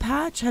crowded in the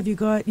patch? Have you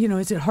got,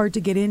 is it hard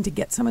to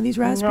get some of these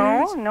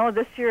raspberries? No,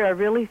 this year I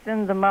really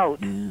thinned them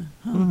out. Yeah.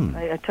 Huh.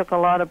 I took a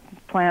lot of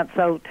plants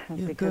out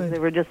because they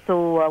were just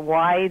so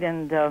wide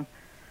and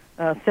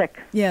thick.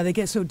 Yeah, they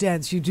get so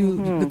dense.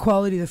 The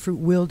quality of the fruit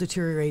will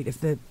deteriorate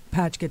if the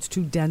patch gets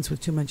too dense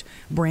with too much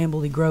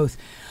brambly growth.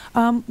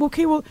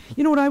 Okay, well,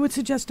 you know what I would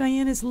suggest,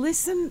 Diane, is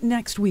listen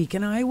next week,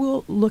 and I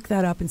will look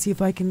that up and see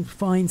if I can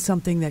find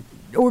something that,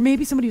 or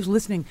maybe somebody who's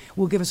listening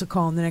will give us a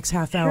call in the next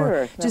half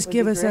hour. Just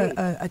give us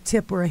a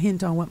tip or a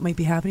hint on what might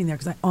be happening there,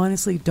 because I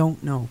honestly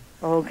don't know.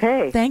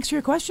 Okay. Thanks for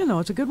your question, though.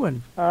 It's a good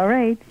one. All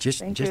right.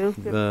 Just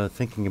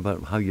thinking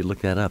about how you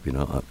look that up,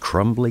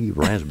 crumbly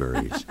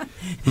raspberries.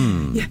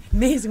 Yeah,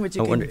 amazing what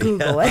you can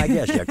Google. I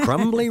guess,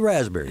 crumbly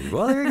raspberries.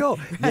 Well, there you go.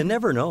 You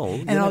never know.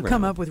 I'll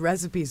come up with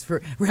recipes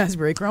for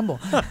raspberry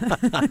crumble.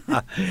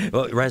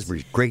 Well,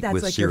 raspberries, great That's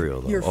with like cereal,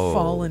 though. Your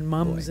fallen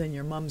mums and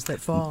your mums that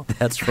fall.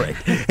 That's right.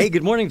 Hey,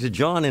 good morning to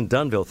John in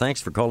Dunville.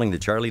 Thanks for calling the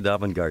Charlie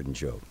Dobbin Garden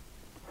Show.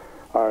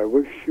 I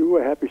wish you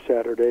a happy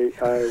Saturday.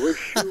 I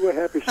wish you a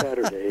happy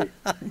Saturday.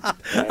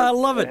 I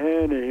love it.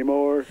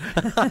 Anymore.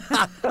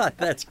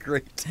 That's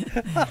great.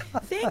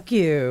 Thank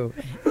you.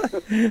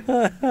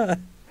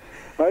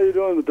 How you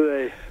doing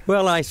today?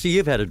 Well, I see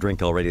you've had a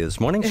drink already this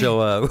morning,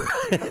 so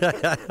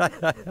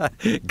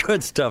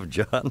good stuff,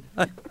 John.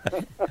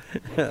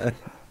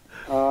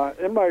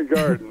 In my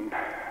garden,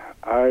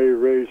 I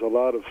raise a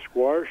lot of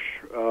squash,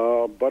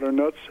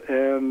 butternuts,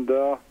 and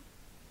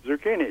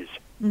zucchinis.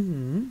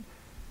 Mm-hmm.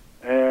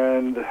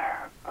 And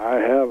I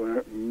have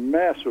a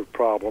massive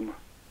problem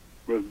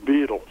with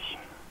beetles.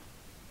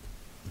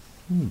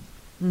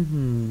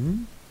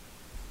 Mm-hmm.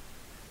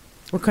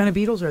 What kind of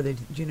beetles are they?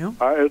 Do you know?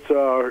 It's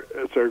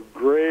a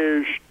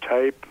grayish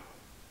type,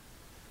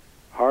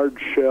 hard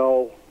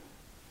shell.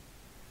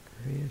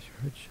 Grayish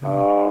hard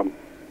shell.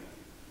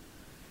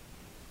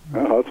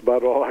 That's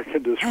about all I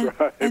can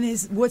describe. And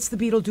what's the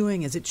beetle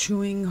doing? Is it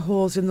chewing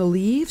holes in the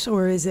leaves,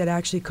 or is it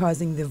actually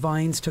causing the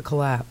vines to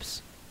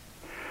collapse?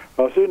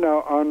 See,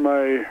 now, on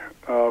my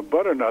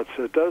butternuts,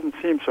 it doesn't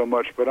seem so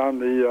much, but on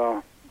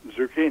the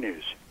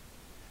zucchinis.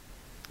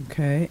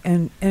 Okay,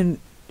 and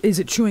is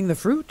it chewing the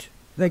fruit,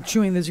 like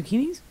chewing the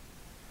zucchinis?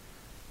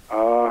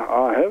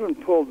 I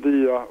haven't pulled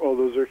the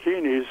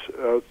zucchinis.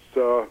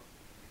 It's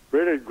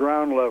rated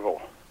ground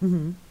level.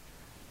 Mm-hmm.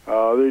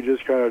 They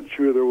just kind of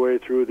chew their way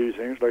through these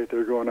things like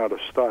they're going out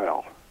of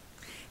style.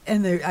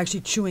 And they're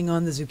actually chewing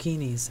on the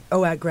zucchinis.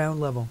 Oh, at ground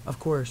level, of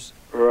course.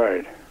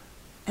 Right.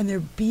 And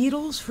they're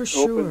beetles for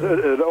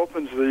sure. It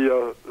opens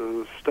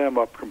the stem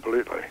up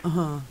completely.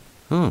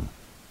 Uh-huh.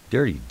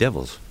 Dirty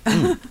devils.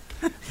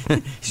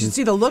 You should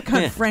see the look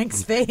on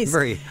Frank's face.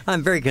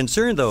 I'm very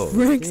concerned, though.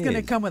 Frank's going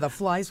to come with a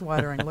fly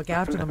swatter and look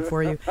after them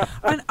for you.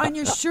 And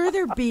you're sure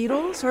they're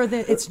beetles, or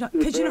that it's not?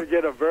 Because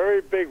get a very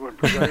big one,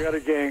 because I got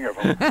a gang of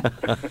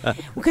them.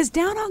 Because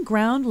down on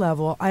ground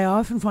level, I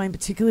often find,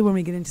 particularly when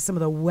we get into some of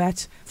the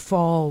wet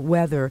fall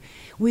weather,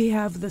 we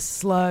have the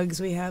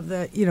slugs, we have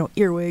the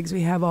earwigs,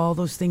 we have all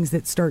those things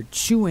that start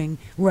chewing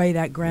right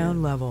at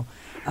ground level.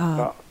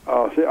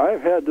 See,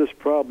 I've had this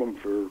problem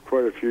for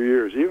quite a few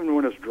years. Even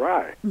when it's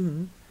dry,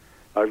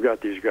 I've got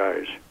these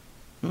guys.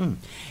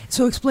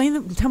 So explain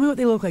them. Tell me what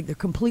they look like. They're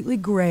completely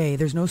gray.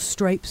 There's no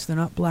stripes. They're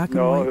not black and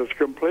white. No, it's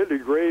completely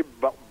gray,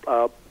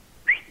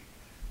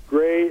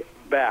 gray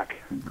back.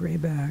 Gray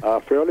back.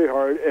 Fairly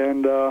hard,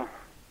 and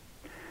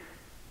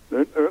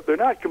they're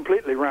not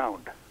completely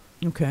round.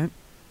 Okay.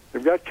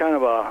 They've got kind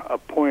of a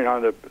point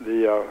on the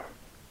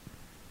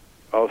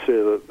I'll say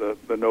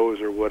the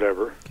nose or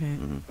whatever. Okay.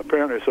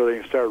 Apparently, so they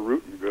can start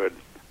rooting good.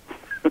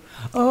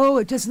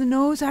 Oh, does the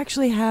nose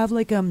actually have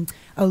like a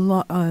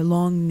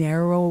long,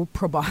 narrow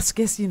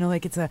proboscis? You know,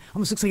 like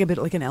almost looks like a bit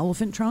like an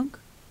elephant trunk.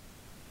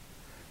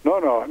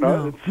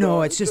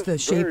 No. It's just the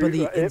shape of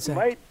the insect. It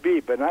might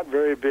be, but not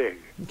very big.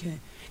 Okay.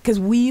 Because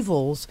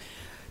weevils,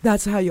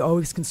 that's how you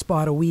always can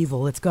spot a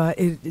weevil. It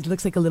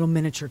looks like a little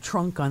miniature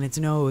trunk on its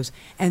nose,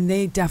 and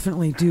they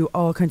definitely do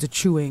all kinds of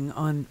chewing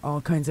on all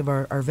kinds of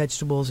our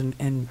vegetables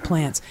and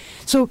plants.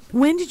 So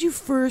when did you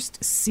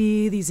first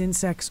see these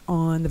insects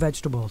on the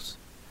vegetables?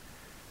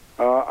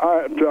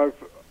 To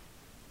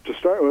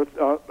start with,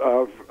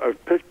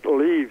 I've picked the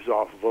leaves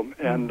off of them,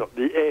 and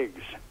the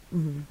eggs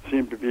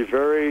seem to be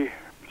very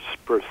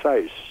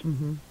precise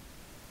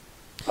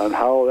on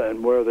how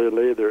and where they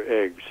lay their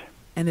eggs.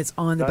 And it's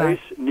on the nice,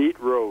 back. neat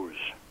rows.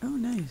 Oh,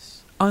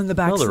 nice. On the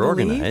back. Well, they're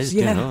organized. Leaves?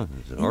 Yeah. You know,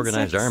 it's an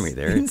organized army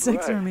there.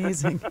 Insects are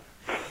amazing.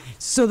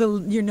 So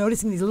you're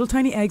noticing these little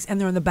tiny eggs,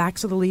 and they're on the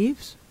backs of the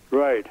leaves?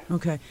 Right.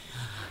 Okay.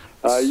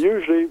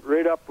 Usually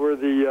right up where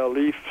the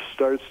leaf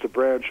starts to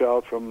branch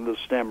out from the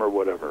stem or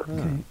whatever.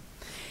 Okay.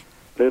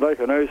 They like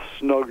a nice,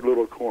 snug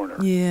little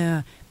corner.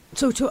 Yeah.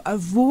 So to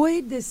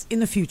avoid this in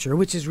the future,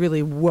 which is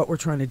really what we're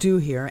trying to do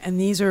here,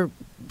 and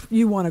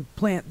you want to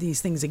plant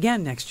these things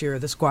again next year,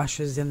 the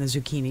squashes and the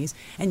zucchinis,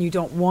 and you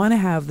don't want to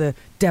have the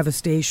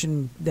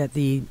devastation that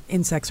the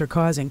insects are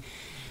causing.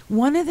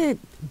 One of the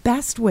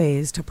best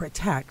ways to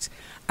protect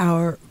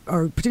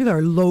particularly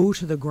our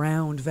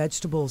low-to-the-ground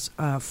vegetables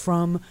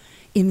from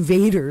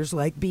invaders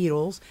like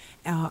beetles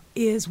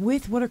is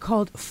with what are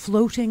called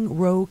floating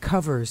row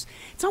covers.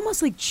 It's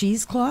almost like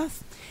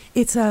cheesecloth.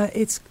 It's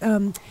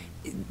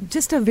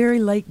just a very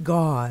light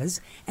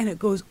gauze, and it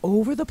goes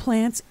over the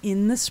plants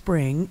in the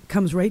spring,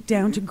 comes right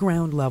down to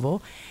ground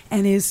level,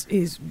 and is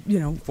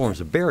forms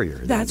a barrier.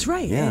 That's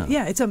right.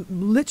 Yeah, it's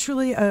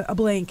literally a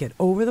blanket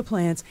over the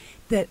plants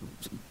that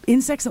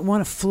insects that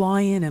want to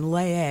fly in and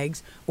lay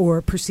eggs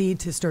or proceed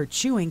to start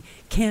chewing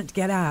can't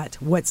get at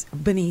what's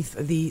beneath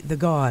the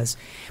gauze.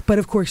 But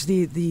of course,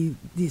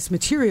 this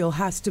material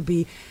has to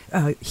be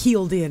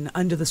healed in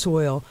under the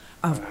soil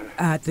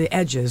at the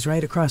edges,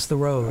 right across the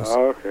rows.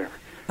 Okay.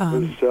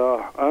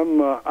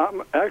 I'm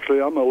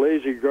a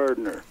lazy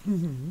gardener.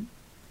 Mm-hmm.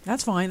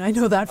 That's fine. I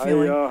know that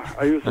feeling.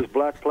 I use this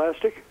black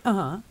plastic.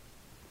 And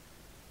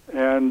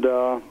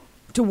to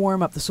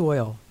warm up the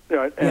soil.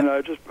 Yeah, and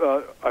I just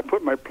I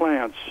put my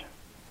plants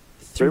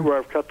right where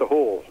I've cut the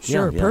hole.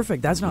 Sure,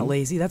 perfect. That's not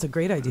lazy. That's a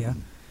great idea.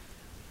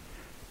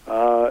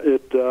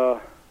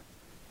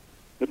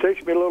 It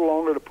takes me a little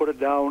longer to put it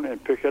down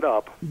and pick it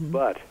up,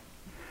 but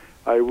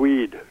I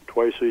weed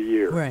twice a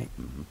year. Right.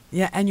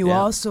 Yeah, and you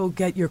also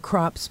get your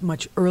crops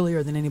much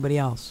earlier than anybody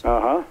else.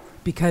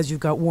 Because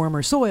you've got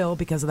warmer soil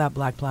because of that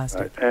black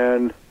plastic.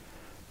 And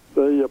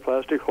the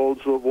plastic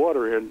holds the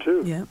water in,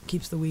 too. Yeah,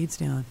 keeps the weeds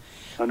down.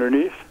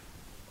 Underneath?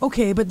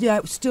 Okay, but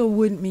that still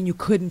wouldn't mean you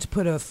couldn't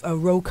put a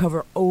row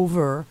cover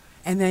over,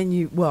 and then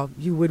you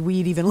would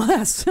weed even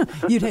less.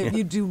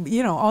 You'd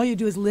do, all you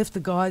do is lift the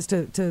gauze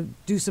to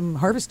do some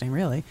harvesting,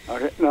 really.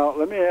 Okay, now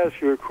let me ask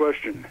you a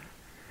question.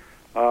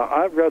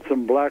 I've got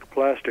some black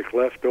plastic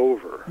left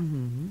over.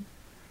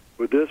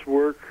 Would this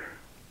work,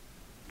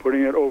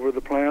 putting it over the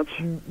plants?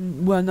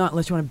 Well, not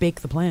unless you want to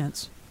bake the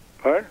plants.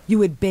 What? You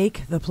would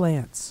bake the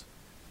plants.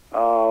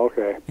 Oh,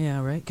 okay.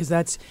 Yeah, right.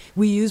 Because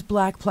we use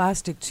black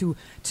plastic to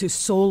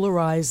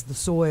solarize the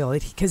soil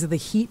because of the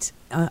heat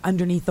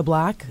underneath the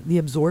black, the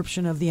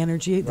absorption of the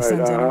energy, the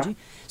sun's energy.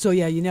 So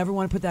yeah, you never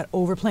want to put that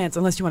over plants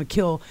unless you want to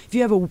kill. If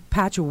you have a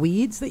patch of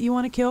weeds that you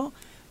want to kill,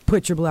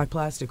 put your black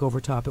plastic over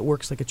top. It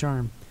works like a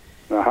charm.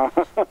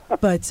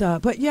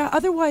 But yeah,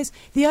 otherwise,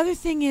 the other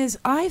thing is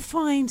I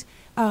find,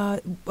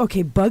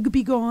 Bug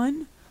Be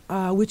Gone,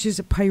 which is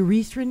a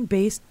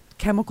pyrethrin-based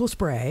chemical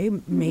spray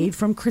made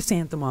from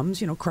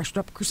chrysanthemums, crushed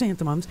up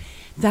chrysanthemums,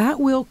 that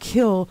will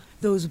kill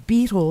those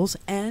beetles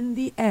and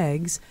the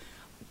eggs.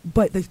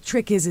 But the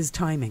trick is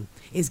timing,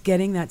 is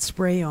getting that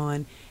spray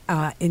on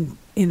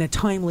in a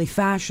timely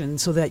fashion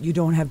so that you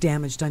don't have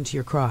damage done to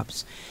your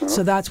crops.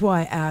 So that's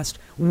why I asked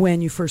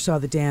when you first saw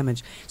the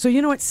damage. So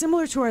it's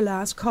similar to our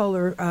last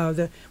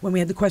caller when we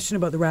had the question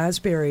about the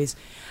raspberries.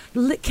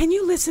 Can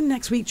you listen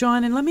next week,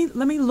 John, and let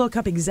me look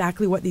up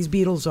exactly what these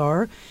beetles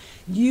are.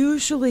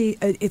 Usually,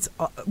 it's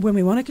when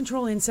we want to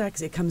control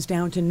insects, it comes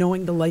down to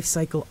knowing the life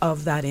cycle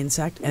of that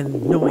insect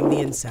and knowing the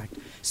insect.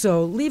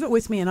 So leave it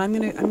with me, and I'm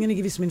gonna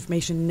give you some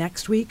information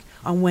next week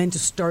on when to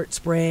start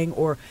spraying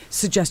or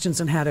suggestions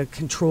on how to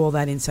control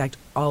that insect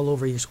all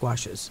over your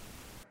squashes.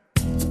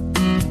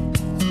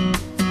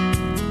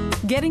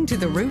 Getting to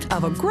the root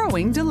of a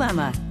growing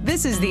dilemma.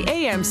 This is the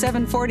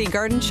AM740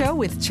 Garden Show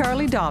with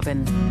Charlie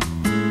Dobbin.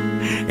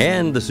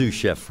 And the sous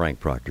chef, Frank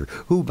Proctor,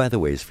 who, by the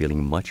way, is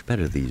feeling much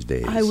better these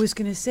days. I was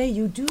going to say,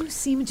 you do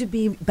seem to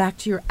be back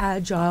to your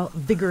agile,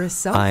 vigorous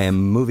self. I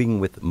am moving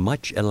with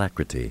much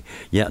alacrity.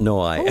 Yeah,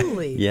 no,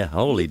 Holy. Yeah,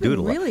 holy You've been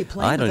doodle. really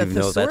playing I don't with even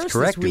the know if that's thesaurus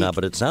correct this or not, week.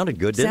 but it sounded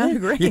good, didn't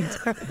Sounded it?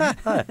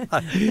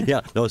 great.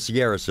 Yeah, no,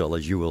 Sierra Sil,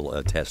 as you will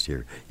attest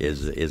here,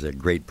 is a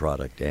great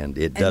product, and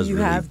it does And you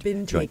really have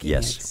been taking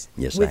yes,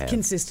 it yes, I with have.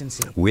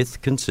 consistency.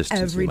 With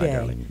consistency, Every my day.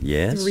 darling.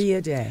 Yes. 3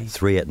 a day.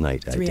 3 at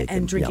night, I take them.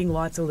 And drinking Yep.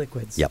 lots of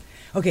liquids. Yep.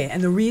 Okay,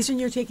 and the reason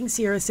you're taking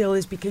Sierra Sil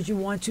is because you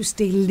want to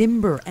stay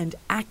limber and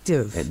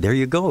active. There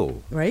you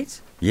go.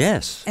 Right?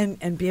 Yes.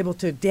 And be able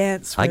to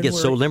dance. I when get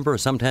so we're- limber,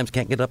 sometimes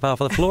can't get up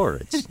off of the floor.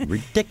 It's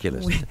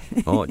ridiculous.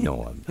 Oh,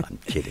 no, I'm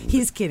kidding.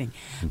 He's kidding.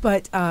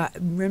 But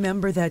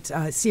remember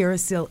that Sierra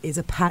Sil is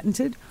a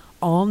patented,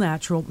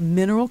 all-natural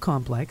mineral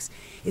complex.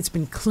 It's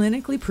been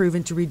clinically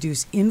proven to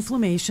reduce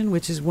inflammation,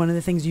 which is one of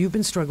the things you've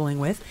been struggling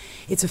with.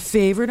 It's a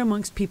favorite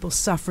amongst people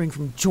suffering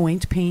from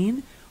joint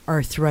pain,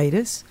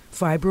 arthritis,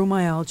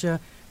 fibromyalgia,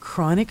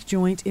 chronic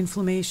joint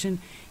inflammation,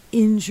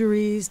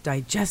 injuries,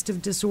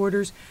 digestive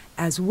disorders,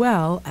 as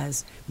well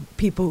as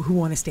people who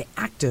want to stay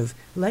active,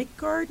 like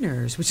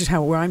gardeners, which is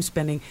where I'm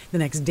spending the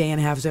next day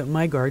and a half out in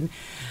my garden.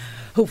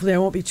 Hopefully I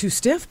won't be too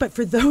stiff, but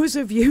for those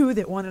of you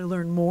that want to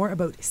learn more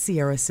about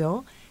Sierra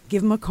Sil,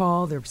 give them a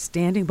call. They're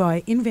standing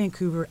by in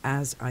Vancouver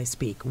as I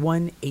speak.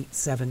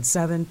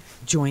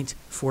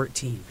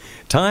 1-877-JOINT-14.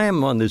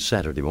 Time on this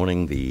Saturday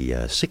morning, the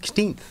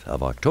 16th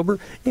of October.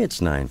 It's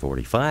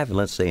 9:45, and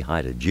let's say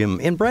hi to Jim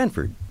in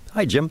Brantford.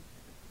 Hi, Jim.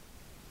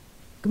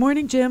 Good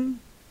morning, Jim.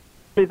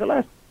 Hey, the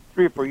last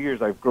 3 or 4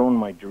 years I've grown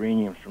my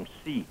geraniums from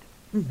seed.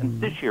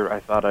 And this year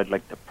I thought I'd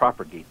like to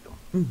propagate them.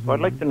 So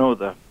I'd like to know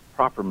the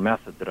proper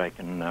method that I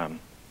can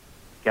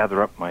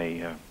gather up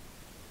my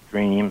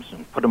geraniums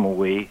and put them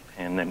away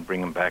and then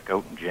bring them back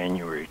out in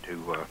January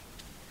to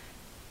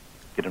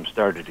get them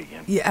started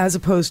again. Yeah, as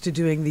opposed to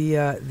doing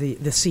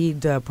the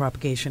seed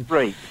propagation.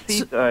 Right.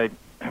 Seeds,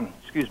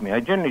 excuse me,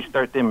 I generally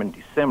start them in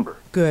December.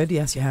 Good,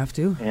 yes, you have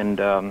to. And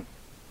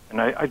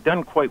I've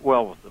done quite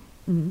well with them.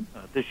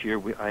 This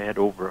year I had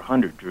over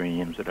 100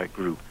 geraniums that I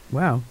grew.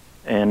 Wow.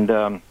 And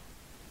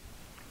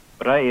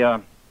but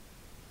I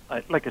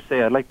like I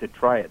say, I'd like to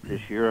try it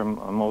this year.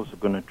 I'm also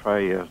going to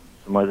try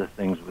some other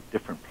things with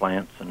different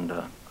plants, and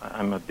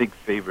I'm a big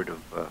favorite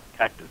of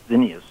cactus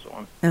zinnias,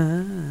 so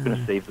I'm going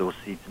to save those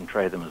seeds and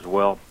try them as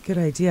well. Good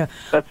idea.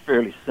 That's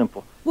fairly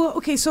simple. Well,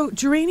 okay, so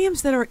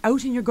geraniums that are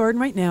out in your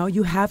garden right now,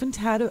 you haven't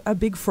had a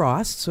big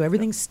frost, so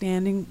everything's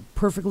standing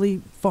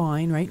perfectly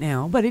fine right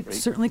now, but it's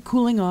certainly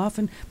cooling off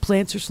and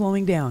plants are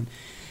slowing down.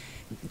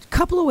 A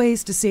couple of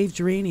ways to save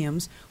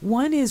geraniums.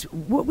 One is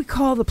what we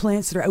call the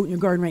plants that are out in your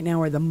garden right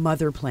now are the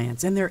mother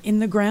plants, and they're in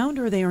the ground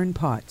or they are in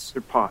pots?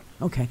 They're pots.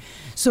 Okay,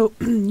 so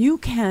you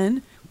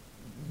can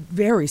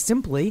very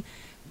simply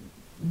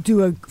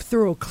do a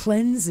thorough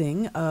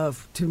cleansing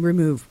to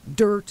remove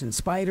dirt and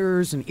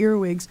spiders and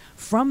earwigs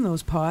from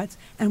those pots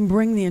and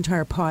bring the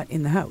entire pot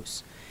in the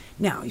house.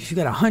 Now, if you've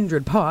got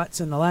 100 pots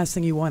and the last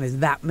thing you want is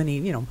that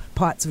many,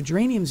 pots of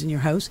geraniums in your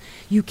house,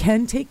 you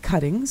can take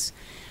cuttings.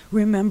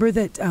 Remember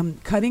that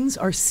cuttings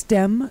are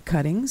stem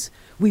cuttings.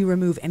 We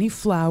remove any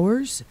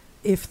flowers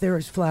if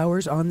there's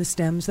flowers on the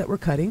stems that we're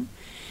cutting.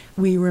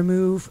 We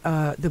remove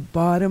the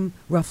bottom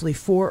roughly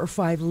 4 or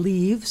 5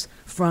 leaves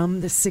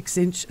from the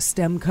 6-inch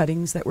stem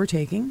cuttings that we're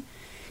taking.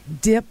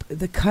 Dip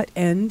the cut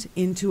end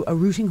into a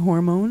rooting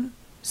hormone,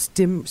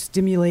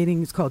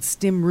 stimulating, it's called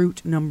stim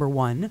root number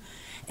 1,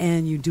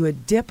 and you do a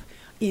dip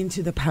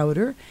into the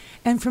powder.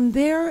 And from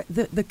there,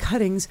 the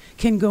cuttings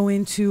can go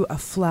into a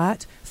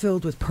flat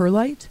filled with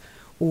perlite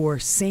or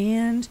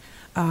sand.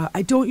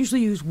 I don't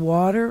usually use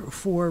water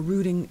for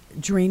rooting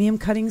geranium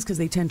cuttings because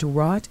they tend to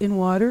rot in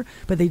water,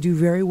 but they do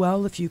very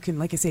well if you can,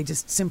 like I say,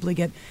 just simply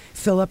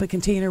fill up a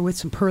container with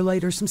some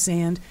perlite or some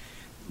sand,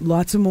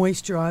 lots of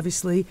moisture,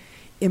 obviously,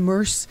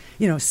 immerse,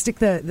 stick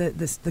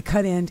the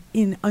cut end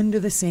in under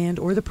the sand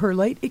or the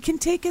perlite. It can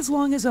take as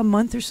long as a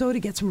month or so to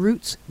get some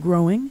roots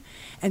growing,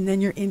 and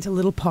then you're into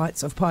little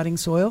pots of potting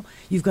soil.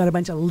 You've got a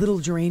bunch of little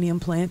geranium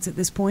plants at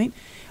this point.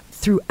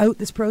 Throughout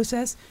this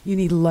process, you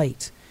need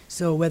light.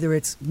 So whether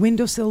it's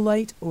windowsill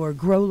light or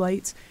grow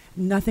lights,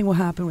 nothing will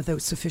happen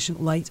without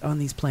sufficient light on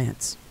these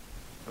plants.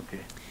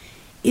 Okay.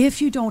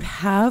 If you don't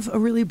have a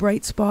really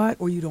bright spot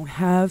or you don't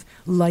have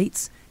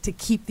lights to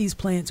keep these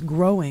plants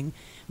growing,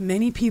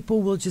 many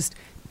people will just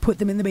put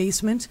them in the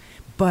basement,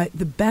 but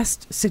the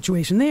best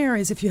situation there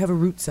is if you have a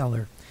root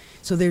cellar.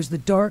 So there's the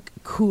dark,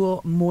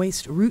 cool,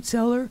 moist root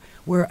cellar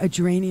where a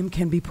geranium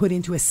can be put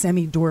into a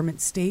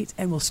semi-dormant state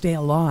and will stay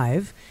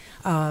alive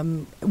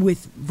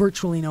with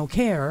virtually no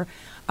care.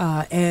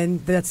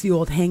 And that's the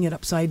old hang it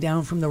upside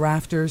down from the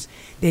rafters.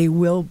 They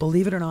will,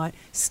 believe it or not,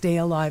 stay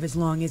alive as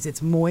long as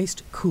it's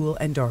moist, cool,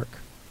 and dark.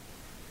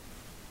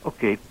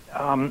 Okay.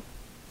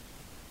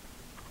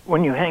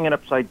 When you hang it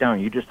upside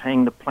down, you just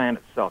hang the plant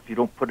itself. You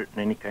don't put it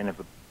in any kind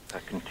of a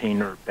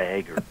container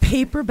bag? Or a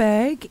paper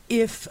bag,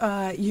 if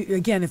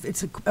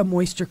it's a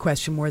moisture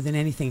question more than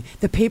anything.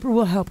 The paper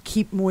will help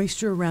keep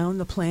moisture around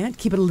the plant,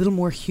 keep it a little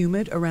more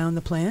humid around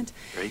the plant.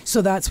 Right.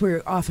 So that's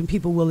where often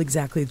people will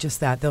exactly just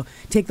that. They'll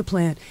take the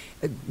plant,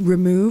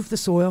 remove the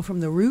soil from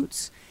the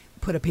roots,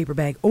 put a paper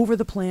bag over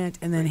the plant,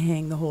 and then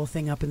hang the whole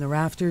thing up in the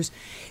rafters.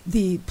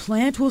 The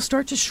plant will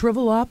start to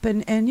shrivel up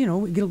and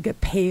it'll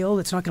get pale.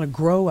 It's not going to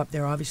grow up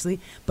there, obviously,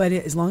 but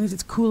as long as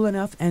it's cool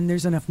enough and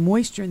there's enough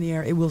moisture in the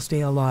air, it will stay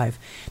alive.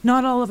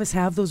 Not all of us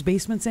have those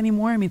basements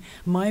anymore. I mean,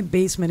 my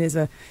basement is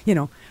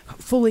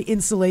fully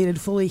insulated,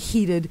 fully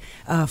heated,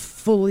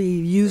 fully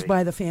used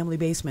by the family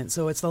basement.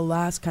 So it's the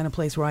last kind of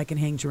place where I can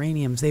hang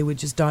geraniums. They would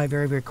just die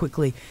very, very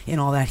quickly in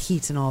all that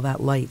heat and all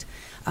that light.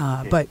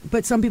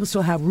 But some people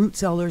still have root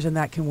cellars, and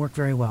that can work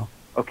very well.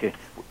 Okay.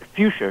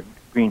 Fuchsia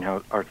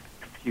greenhouse or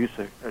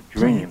fuchsia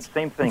geraniums,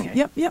 same thing.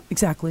 Okay. Yep,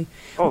 exactly.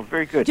 Oh,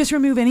 very good. Just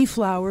remove any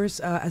flowers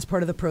as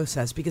part of the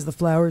process, because the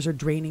flowers are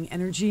draining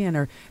energy, and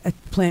a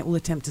plant will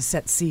attempt to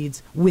set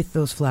seeds with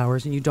those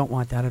flowers, and you don't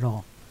want that at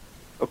all.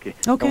 Okay.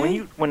 Okay.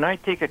 Now when I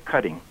take a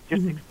cutting,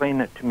 just explain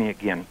that to me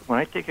again. When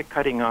I take a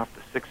cutting off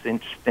the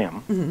 6-inch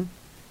stem,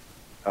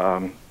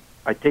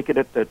 I take it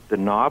at the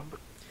knob,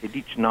 at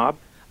each knob.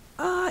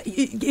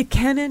 It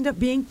can end up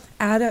being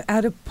at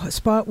a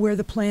spot where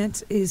the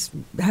plant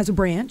has a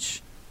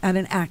branch at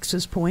an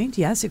axis point.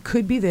 Yes, it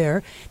could be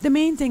there. The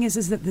main thing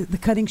is that the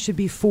cutting should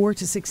be 4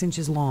 to 6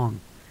 inches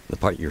long. The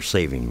part you're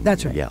saving.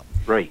 That's right. Yeah.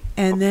 Right.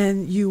 And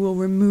then you will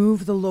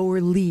remove the lower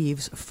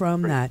leaves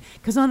from that.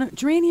 Because on a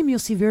geranium, you'll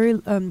see very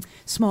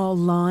small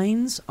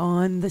lines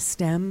on the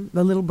stem,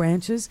 the little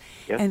branches.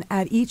 Yes. And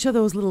at each of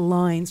those little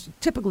lines,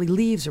 typically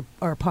leaves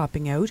are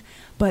popping out.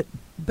 But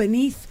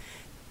beneath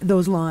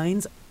those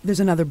lines, there's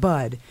another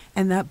bud.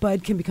 And that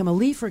bud can become a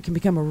leaf or it can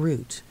become a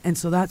root. And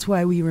so that's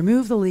why we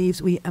remove the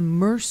leaves. We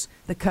immerse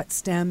the cut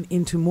stem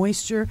into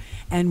moisture,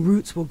 and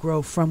roots will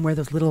grow from where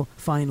those little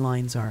fine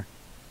lines are.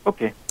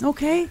 Okay.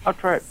 Okay. I'll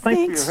try it.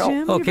 Thanks for your help.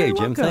 Jim. Okay, You're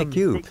very Jim, thank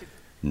welcome. you.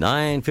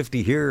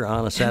 9:50 here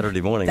on a Saturday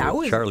morning That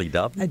with was Charlie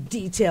Dobbin. a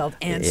detailed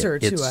answer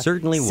It to a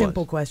certainly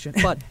simple was. question.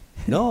 But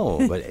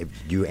no, but if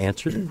you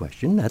answered the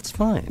question, that's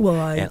fine. Well,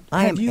 And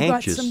I have am you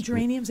anxious. got some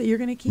geraniums that you're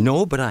going to keep?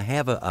 No, but I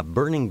have a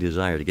burning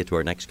desire to get to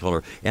our next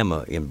caller,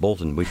 Emma in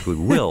Bolton, which we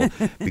will,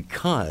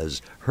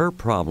 because her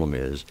problem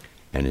is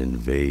an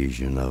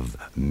invasion of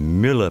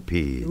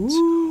millipedes.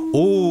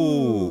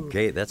 Ooh.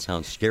 Okay, that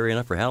sounds scary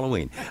enough for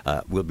Halloween.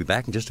 We'll be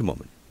back in just a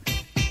moment.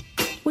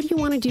 What do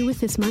you want to do with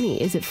this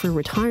money? Is it for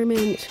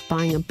retirement,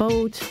 buying a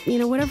boat,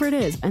 whatever it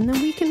is? And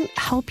then we can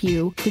help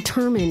you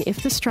determine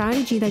if the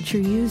strategy that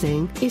you're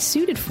using is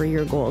suited for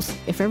your goals.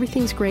 If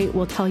everything's great,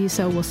 we'll tell you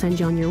so, we'll send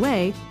you on your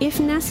way. If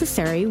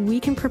necessary, we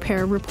can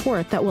prepare a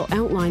report that will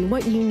outline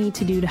what you need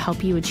to do to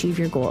help you achieve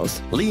your goals.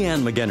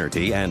 Leanne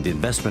McGinnerty and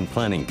Investment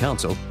Planning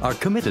Council are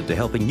committed to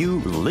helping you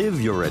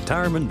live your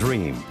retirement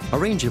dream.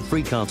 Arrange a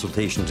free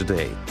consultation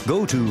today.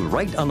 Go to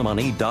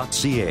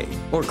rightonthemoney.ca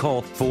or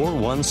call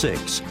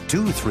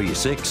 416-236-6200.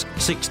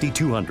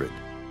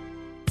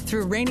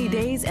 Through rainy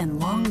days and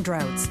long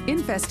droughts,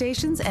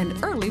 infestations and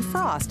early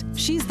frost,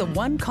 she's the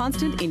one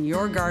constant in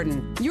your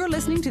garden. You're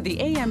listening to the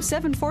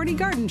AM740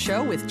 Garden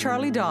Show with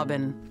Charlie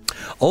Dobbin.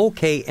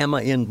 Okay,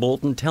 Emma in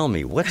Bolton, tell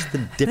me, what's the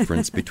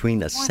difference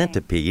between a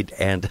centipede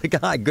and a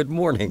guy? Good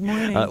morning.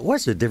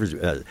 What's the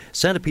difference?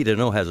 Centipede, I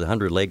know, has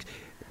 100 legs.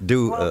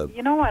 Well,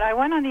 you know what? I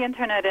went on the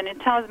internet and it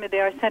tells me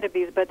they are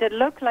centipedes, but they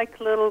look like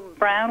little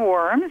brown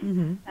worms,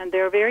 and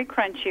they're very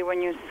crunchy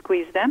when you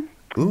squeeze them.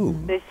 Ooh.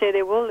 They say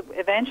they will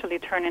eventually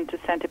turn into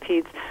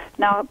centipedes.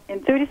 Now,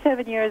 in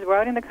 37 years, we're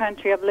out in the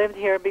country. I've lived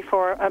here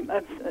before.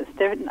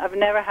 I've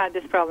never had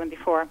this problem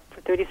before for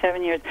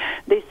 37 years.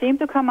 They seem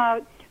to come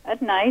out at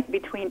night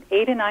between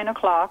 8 and 9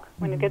 o'clock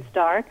when it gets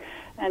dark,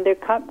 and they're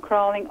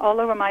crawling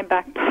all over my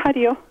back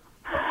patio.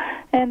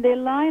 And they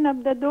line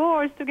up the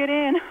doors to get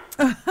in.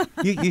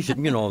 You should,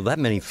 that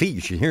many feet,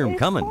 you should hear them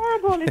coming. It's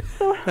horrible. It's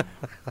so...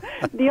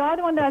 The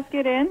other one does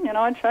get in,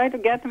 I try to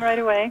get them right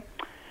away.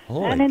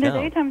 Holy and in cow. the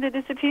daytime, they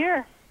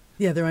disappear.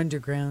 Yeah, they're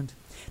underground.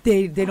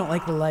 They don't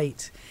like the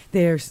light.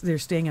 They're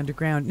staying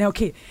underground. Now,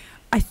 okay,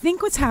 I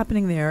think what's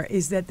happening there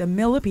is that the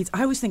millipedes,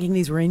 I was thinking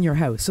these were in your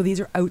house, so these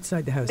are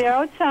outside the house. They're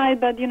outside,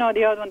 but, the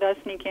other one does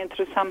sneak in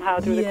through the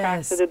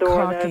cracks of the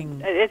door.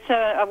 It's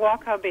a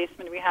walkout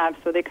basement we have,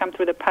 so they come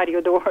through the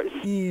patio doors.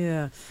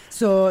 Yeah.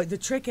 So the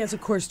trick is,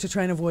 of course, to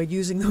try and avoid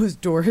using those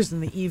doors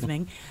in the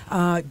evening.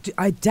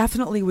 I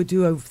definitely would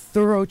do a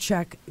thorough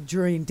check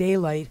during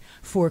daylight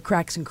for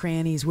cracks and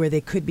crannies where they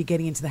could be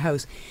getting into the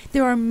house.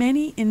 There are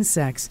many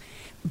insects.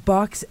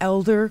 Box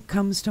elder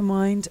comes to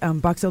mind,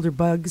 box elder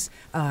bugs,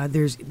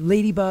 there's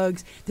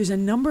ladybugs. There's a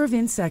number of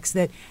insects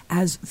that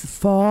as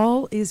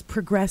fall is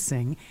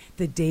progressing,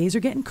 the days are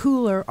getting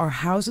cooler, our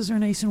houses are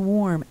nice and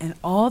warm, and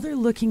all they're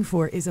looking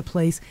for is a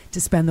place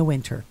to spend the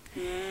winter.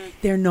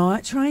 They're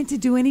not trying to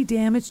do any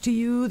damage to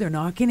you. They're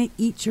not going to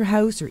eat your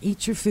house or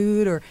eat your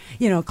food or,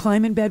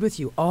 climb in bed with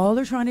you. All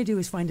they're trying to do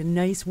is find a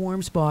nice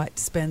warm spot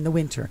to spend the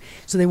winter.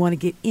 So they want to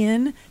get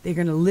in. They're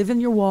going to live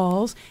in your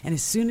walls. And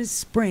as soon as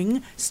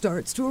spring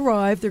starts to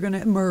arrive, they're going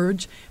to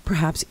emerge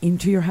perhaps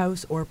into your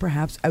house or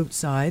perhaps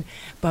outside.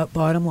 But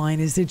bottom line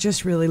is they're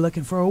just really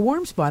looking for a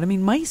warm spot. I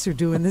mean, mice are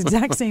doing the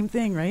exact same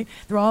thing, right?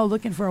 They're all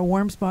looking for a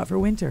warm spot for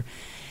winter.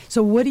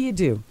 So what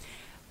do?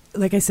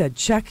 Like I said,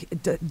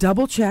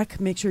 double check,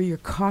 make sure your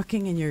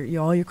caulking and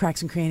all your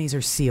cracks and crannies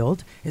are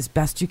sealed as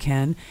best you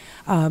can.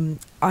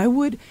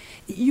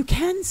 You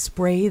can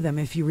spray them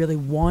if you really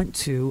want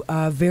to.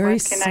 Very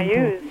what can simple.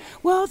 I use?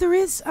 Well, there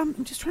is.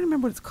 I'm just trying to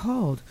remember what it's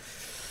called.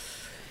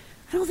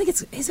 I don't think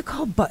is it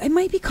called, it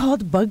might be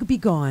called Bug Be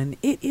Gone.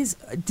 It is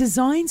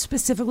designed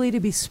specifically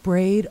to be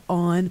sprayed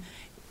on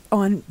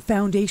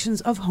foundations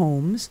of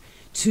homes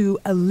to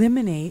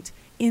eliminate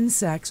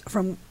insects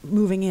from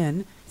moving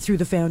in through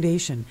the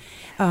foundation.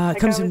 I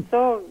was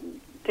so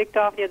ticked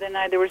off the other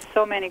night. There were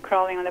so many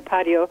crawling on the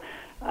patio.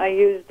 I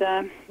used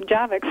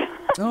Javix.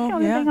 Oh,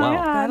 yeah.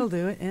 Wow. That'll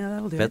do it. Yeah,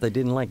 that'll do it. Bet they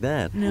didn't like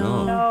that.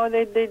 No,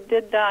 they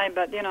did die,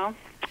 but,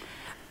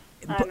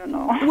 I don't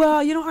know.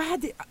 Well,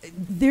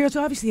 there's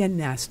obviously a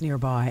nest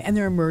nearby, and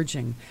they're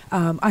emerging.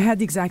 I had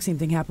the exact same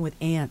thing happen with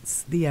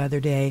ants the other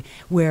day,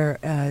 where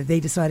they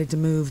decided to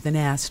move the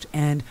nest,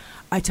 and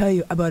I tell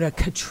you, about a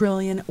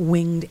quadrillion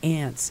winged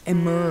ants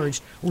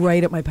emerged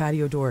right at my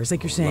patio doors,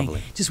 like you're saying.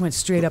 Lovely. Just went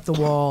straight up the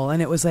wall,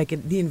 and it was like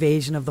the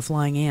invasion of the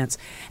flying ants.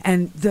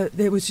 And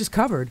it was just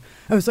covered.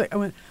 I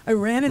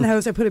ran in the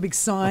house, I put a big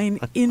sign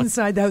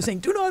inside the house saying,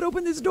 "Do not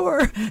open this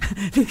door."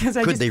 Because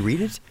Could they read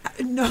it?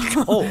 No.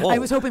 Oh. I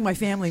was hoping my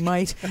family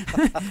might.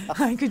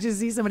 I could just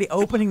see somebody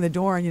opening the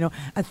door and,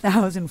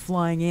 1,000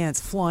 flying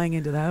ants flying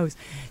into the house.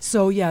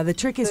 So, yeah, the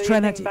trick is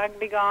trying not to... Bug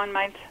Be Gone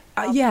might...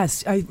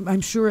 Yes,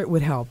 I'm sure it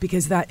would help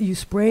because you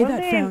spray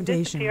that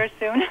foundation. Will they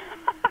disappear soon?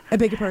 I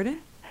beg your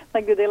pardon?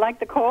 Do they like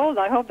the cold?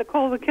 I hope the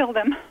cold will kill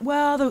them.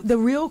 Well, the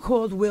real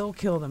cold will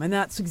kill them, and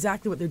that's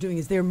exactly what they're doing.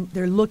 Is they're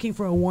looking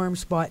for a warm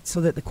spot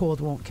so that the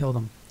cold won't kill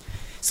them.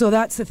 So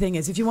that's the thing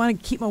is, if you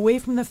want to keep them away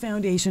from the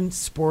foundation,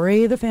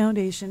 spray the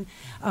foundation.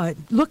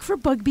 Look for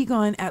Bug Be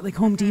Gone at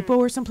Home Depot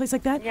or someplace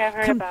like that. Yeah, I've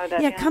heard about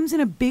that. Yeah, it comes in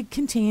a big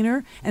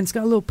container and it's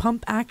got a little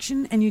pump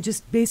action, and you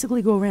just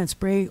basically go around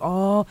spray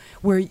all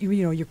where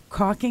you're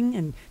caulking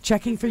and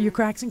checking for your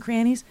cracks and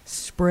crannies.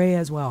 Spray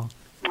as well.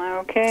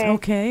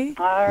 Okay.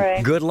 All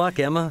right. Good luck,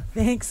 Emma.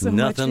 Thanks so much.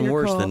 Nothing for your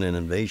worse call. than an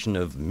invasion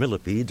of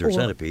millipedes or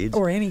centipedes.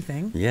 Or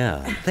anything.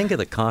 Yeah. Think of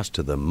the cost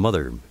to the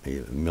mother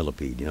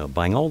millipede,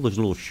 buying all those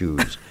little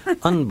shoes.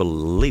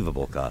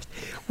 Unbelievable cost.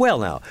 Well,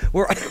 now,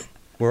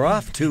 we're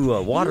off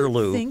to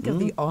Waterloo. You think of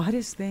the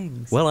oddest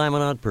things. Well, I'm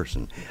an odd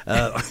person.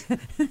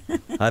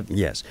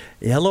 Yes.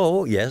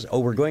 Hello. Yes. Oh,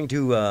 we're going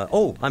to,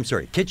 I'm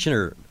sorry,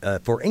 Kitchener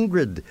for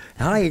Ingrid.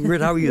 Hi, Ingrid.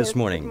 How are you this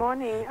morning? Good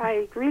morning.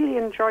 I really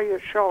enjoy your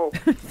show.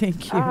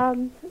 Thank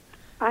you.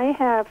 I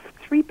have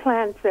 3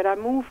 plants that I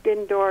moved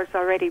indoors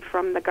already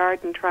from the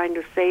garden trying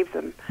to save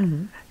them.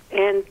 Mm-hmm.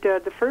 And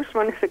the first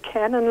one is a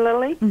cannon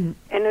lily, and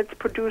it's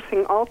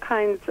producing all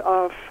kinds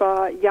of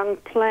young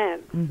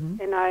plants.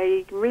 Mm-hmm. And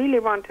I really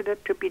wanted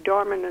it to be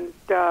dormant and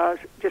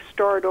just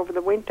store it over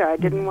the winter. I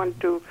didn't want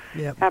to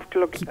have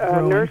to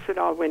nurse it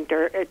all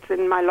winter. It's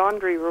in my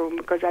laundry room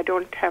because I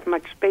don't have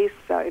much space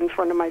in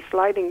front of my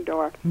sliding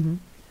door. Mm-hmm.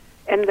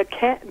 And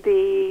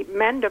the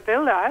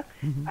mandevilla,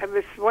 I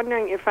was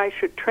wondering if I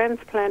should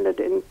transplant it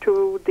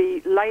into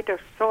the lighter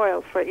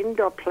soil for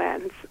indoor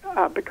plants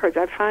because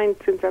I find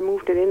since I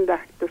moved it in,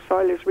 the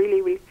soil is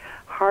really, really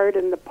hard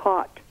in the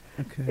pot.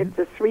 Okay. It's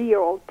a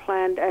 3-year-old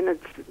plant, and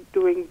it's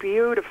doing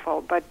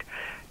beautiful, but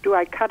do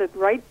I cut it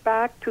right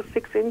back to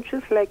 6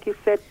 inches like you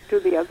said to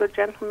the other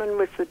gentleman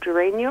with the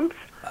geraniums?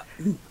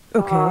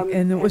 Okay,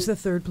 and what was the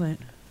third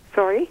plant?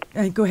 Sorry?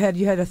 Go ahead.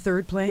 You had a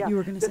third plant you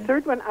were going to say? The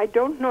third one, I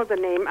don't know the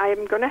name. I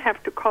am going to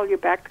have to call you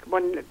back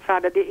one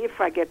Saturday if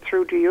I get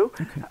through to you.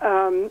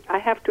 Okay. I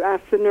have to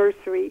ask the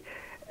nursery.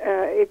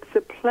 It's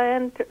a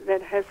plant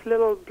that has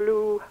little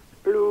blue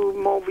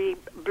mauvey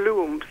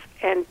blooms,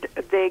 and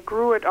they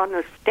grew it on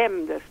a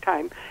stem this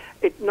time.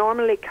 It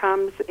normally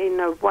comes in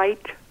a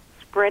white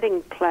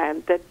spreading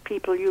plant that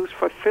people use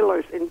for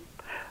fillers in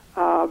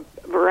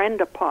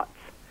veranda pots.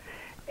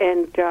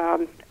 And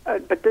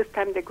but this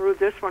time they grew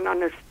this one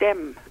on a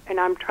stem,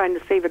 and I'm trying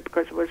to save it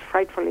because it was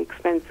frightfully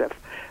expensive.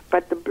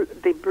 But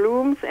the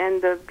blooms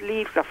and the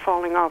leaves are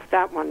falling off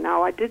that one.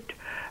 Now, I did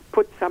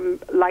put some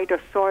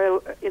lighter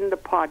soil in the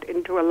pot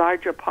into a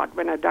larger pot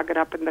when I dug it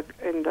up in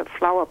the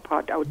flower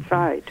pot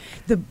outside.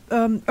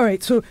 All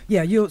right, so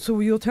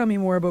you'll tell me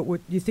more about what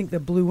you think the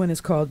blue one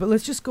is called. But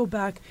let's just go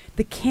back.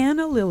 The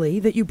canna lily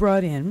that you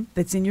brought in,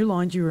 that's in your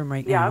laundry room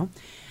right now.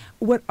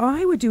 What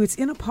I would do, it's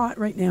in a pot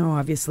right now,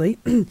 obviously.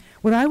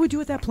 What I would do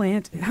with that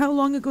plant, how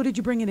long ago did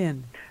you bring it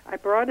in? I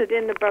brought it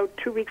in about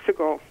 2 weeks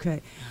ago.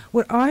 Okay.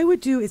 What I would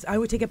do is I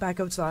would take it back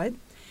outside.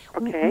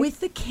 Okay. With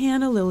the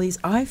canna lilies,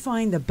 I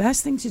find the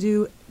best thing to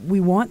do, we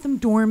want them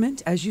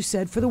dormant, as you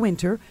said, for the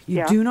winter.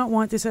 You do not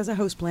want this as a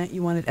houseplant.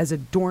 You want it as a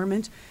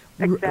dormant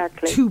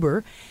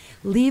tuber.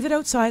 Leave it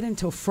outside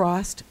until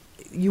frost.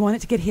 You want it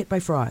to get hit by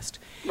frost.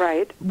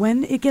 Right.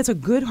 When it gets a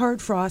good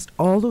hard frost,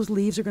 all those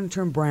leaves are going to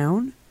turn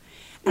brown.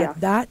 Yeah.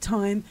 At that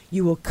time,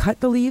 you will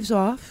cut the leaves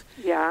off.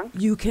 Yeah.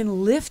 You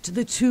can lift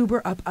the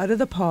tuber up out of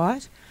the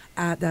pot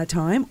at that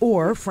time,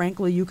 or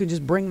frankly, you can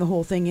just bring the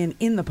whole thing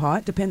in the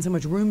pot. Depends how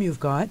much room you've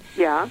got.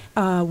 Yeah.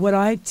 What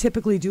I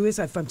typically do is,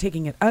 if I'm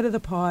taking it out of the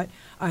pot,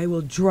 I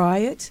will dry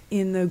it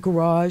in the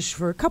garage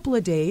for a couple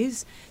of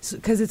days,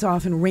 because it's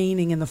often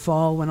raining in the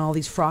fall when all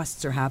these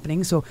frosts are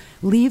happening. So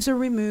leaves are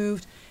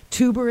removed.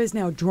 Tuber is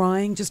now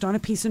drying just on a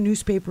piece of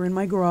newspaper in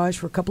my garage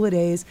for a couple of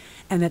days,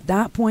 and at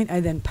that point, I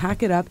then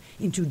pack it up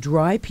into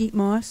dry peat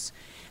moss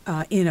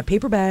in a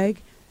paper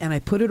bag, and I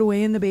put it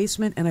away in the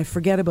basement, and I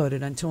forget about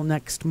it until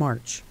next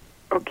March.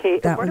 Okay,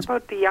 and what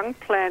about the young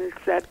plants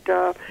that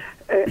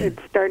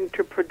it's starting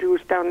to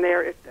produce down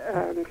there in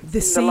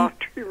the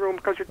laundry room,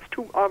 because it's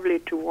too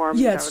warm.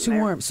 Yeah, it's too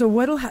warm. So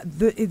what'll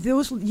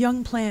those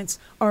young plants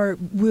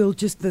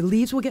the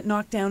leaves will get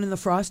knocked down in the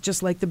frost,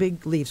 just like the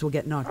big leaves will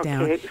get knocked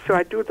down. Okay, so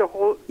I do the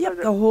whole.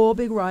 Yep, the whole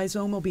big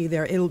rhizome will be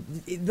there.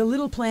 The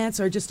little plants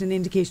are just an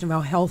indication of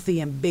how healthy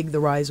and big the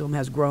rhizome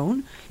has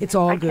grown. It's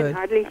all good. I can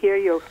hardly hear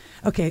you.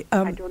 Okay.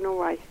 I don't know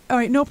why. All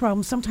right, no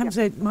problem. Sometimes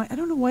I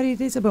don't know what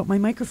it is about my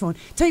microphone.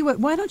 Tell you what,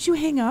 why don't you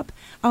hang up?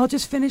 I'll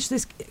just finish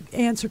this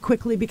answer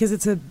quickly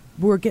because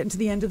we're getting to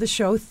the end of the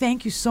show.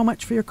 Thank you so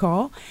much for your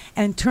call.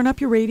 And turn up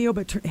your radio,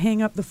 but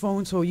hang up the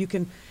phone so you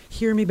can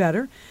hear me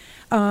better.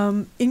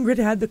 Ingrid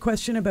had the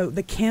question about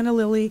the canna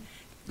lily.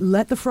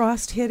 Let the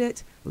frost hit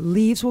it.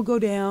 Leaves will go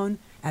down.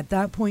 At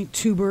that point,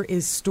 tuber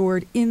is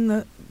stored in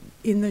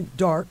the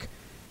dark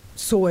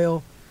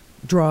soil,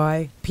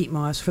 dry peat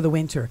moss for the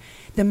winter.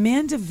 The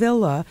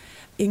mandevilla,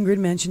 Ingrid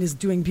mentioned, is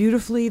doing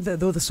beautifully,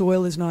 though the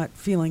soil is not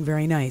feeling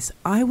very nice.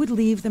 I would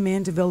leave the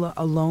mandevilla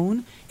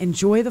alone,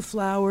 enjoy the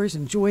flowers,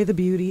 enjoy the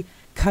beauty,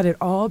 cut it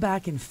all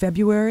back in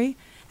February,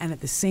 and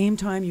at the same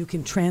time you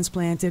can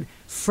transplant it,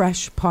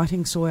 fresh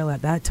potting soil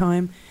at that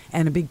time,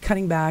 and a big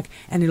cutting back,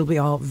 and it'll be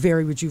all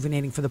very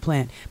rejuvenating for the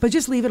plant. But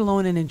just leave it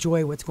alone and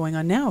enjoy what's going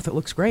on now if it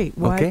looks great.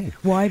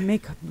 Why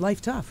make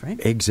life tough, right?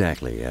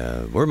 Exactly.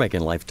 We're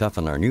making life tough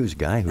on our news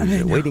guy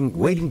who's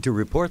waiting to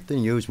report the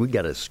news. We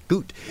got to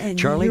scoot. And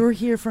Charlie? You're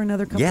here for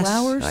another couple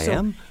hours. I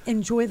am.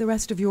 Enjoy the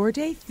rest of your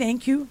day.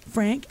 Thank you,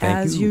 Frank,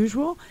 as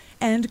usual.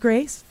 And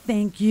Grace,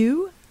 thank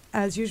you,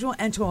 as usual.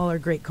 And to all our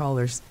great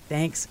callers.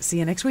 Thanks. See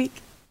you next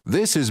week.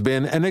 This has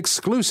been an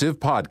exclusive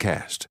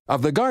podcast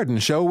of The Garden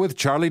Show with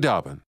Charlie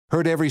Dobbin.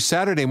 Heard every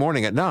Saturday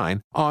morning at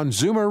 9 on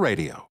Zoomer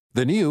Radio,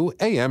 the new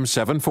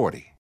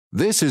AM740.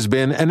 This has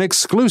been an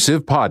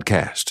exclusive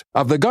podcast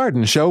of The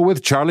Garden Show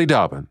with Charlie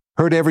Dobbin.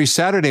 Heard every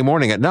Saturday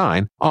morning at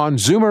 9 on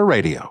Zoomer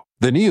Radio,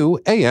 the new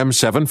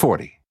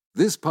AM740.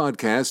 This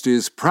podcast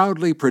is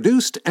proudly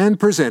produced and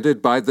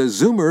presented by the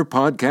Zoomer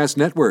Podcast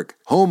Network,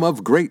 home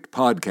of great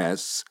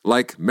podcasts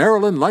like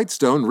Marilyn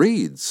Lightstone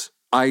Reads,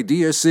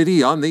 Idea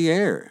City on the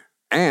Air,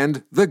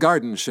 and The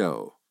Garden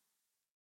Show.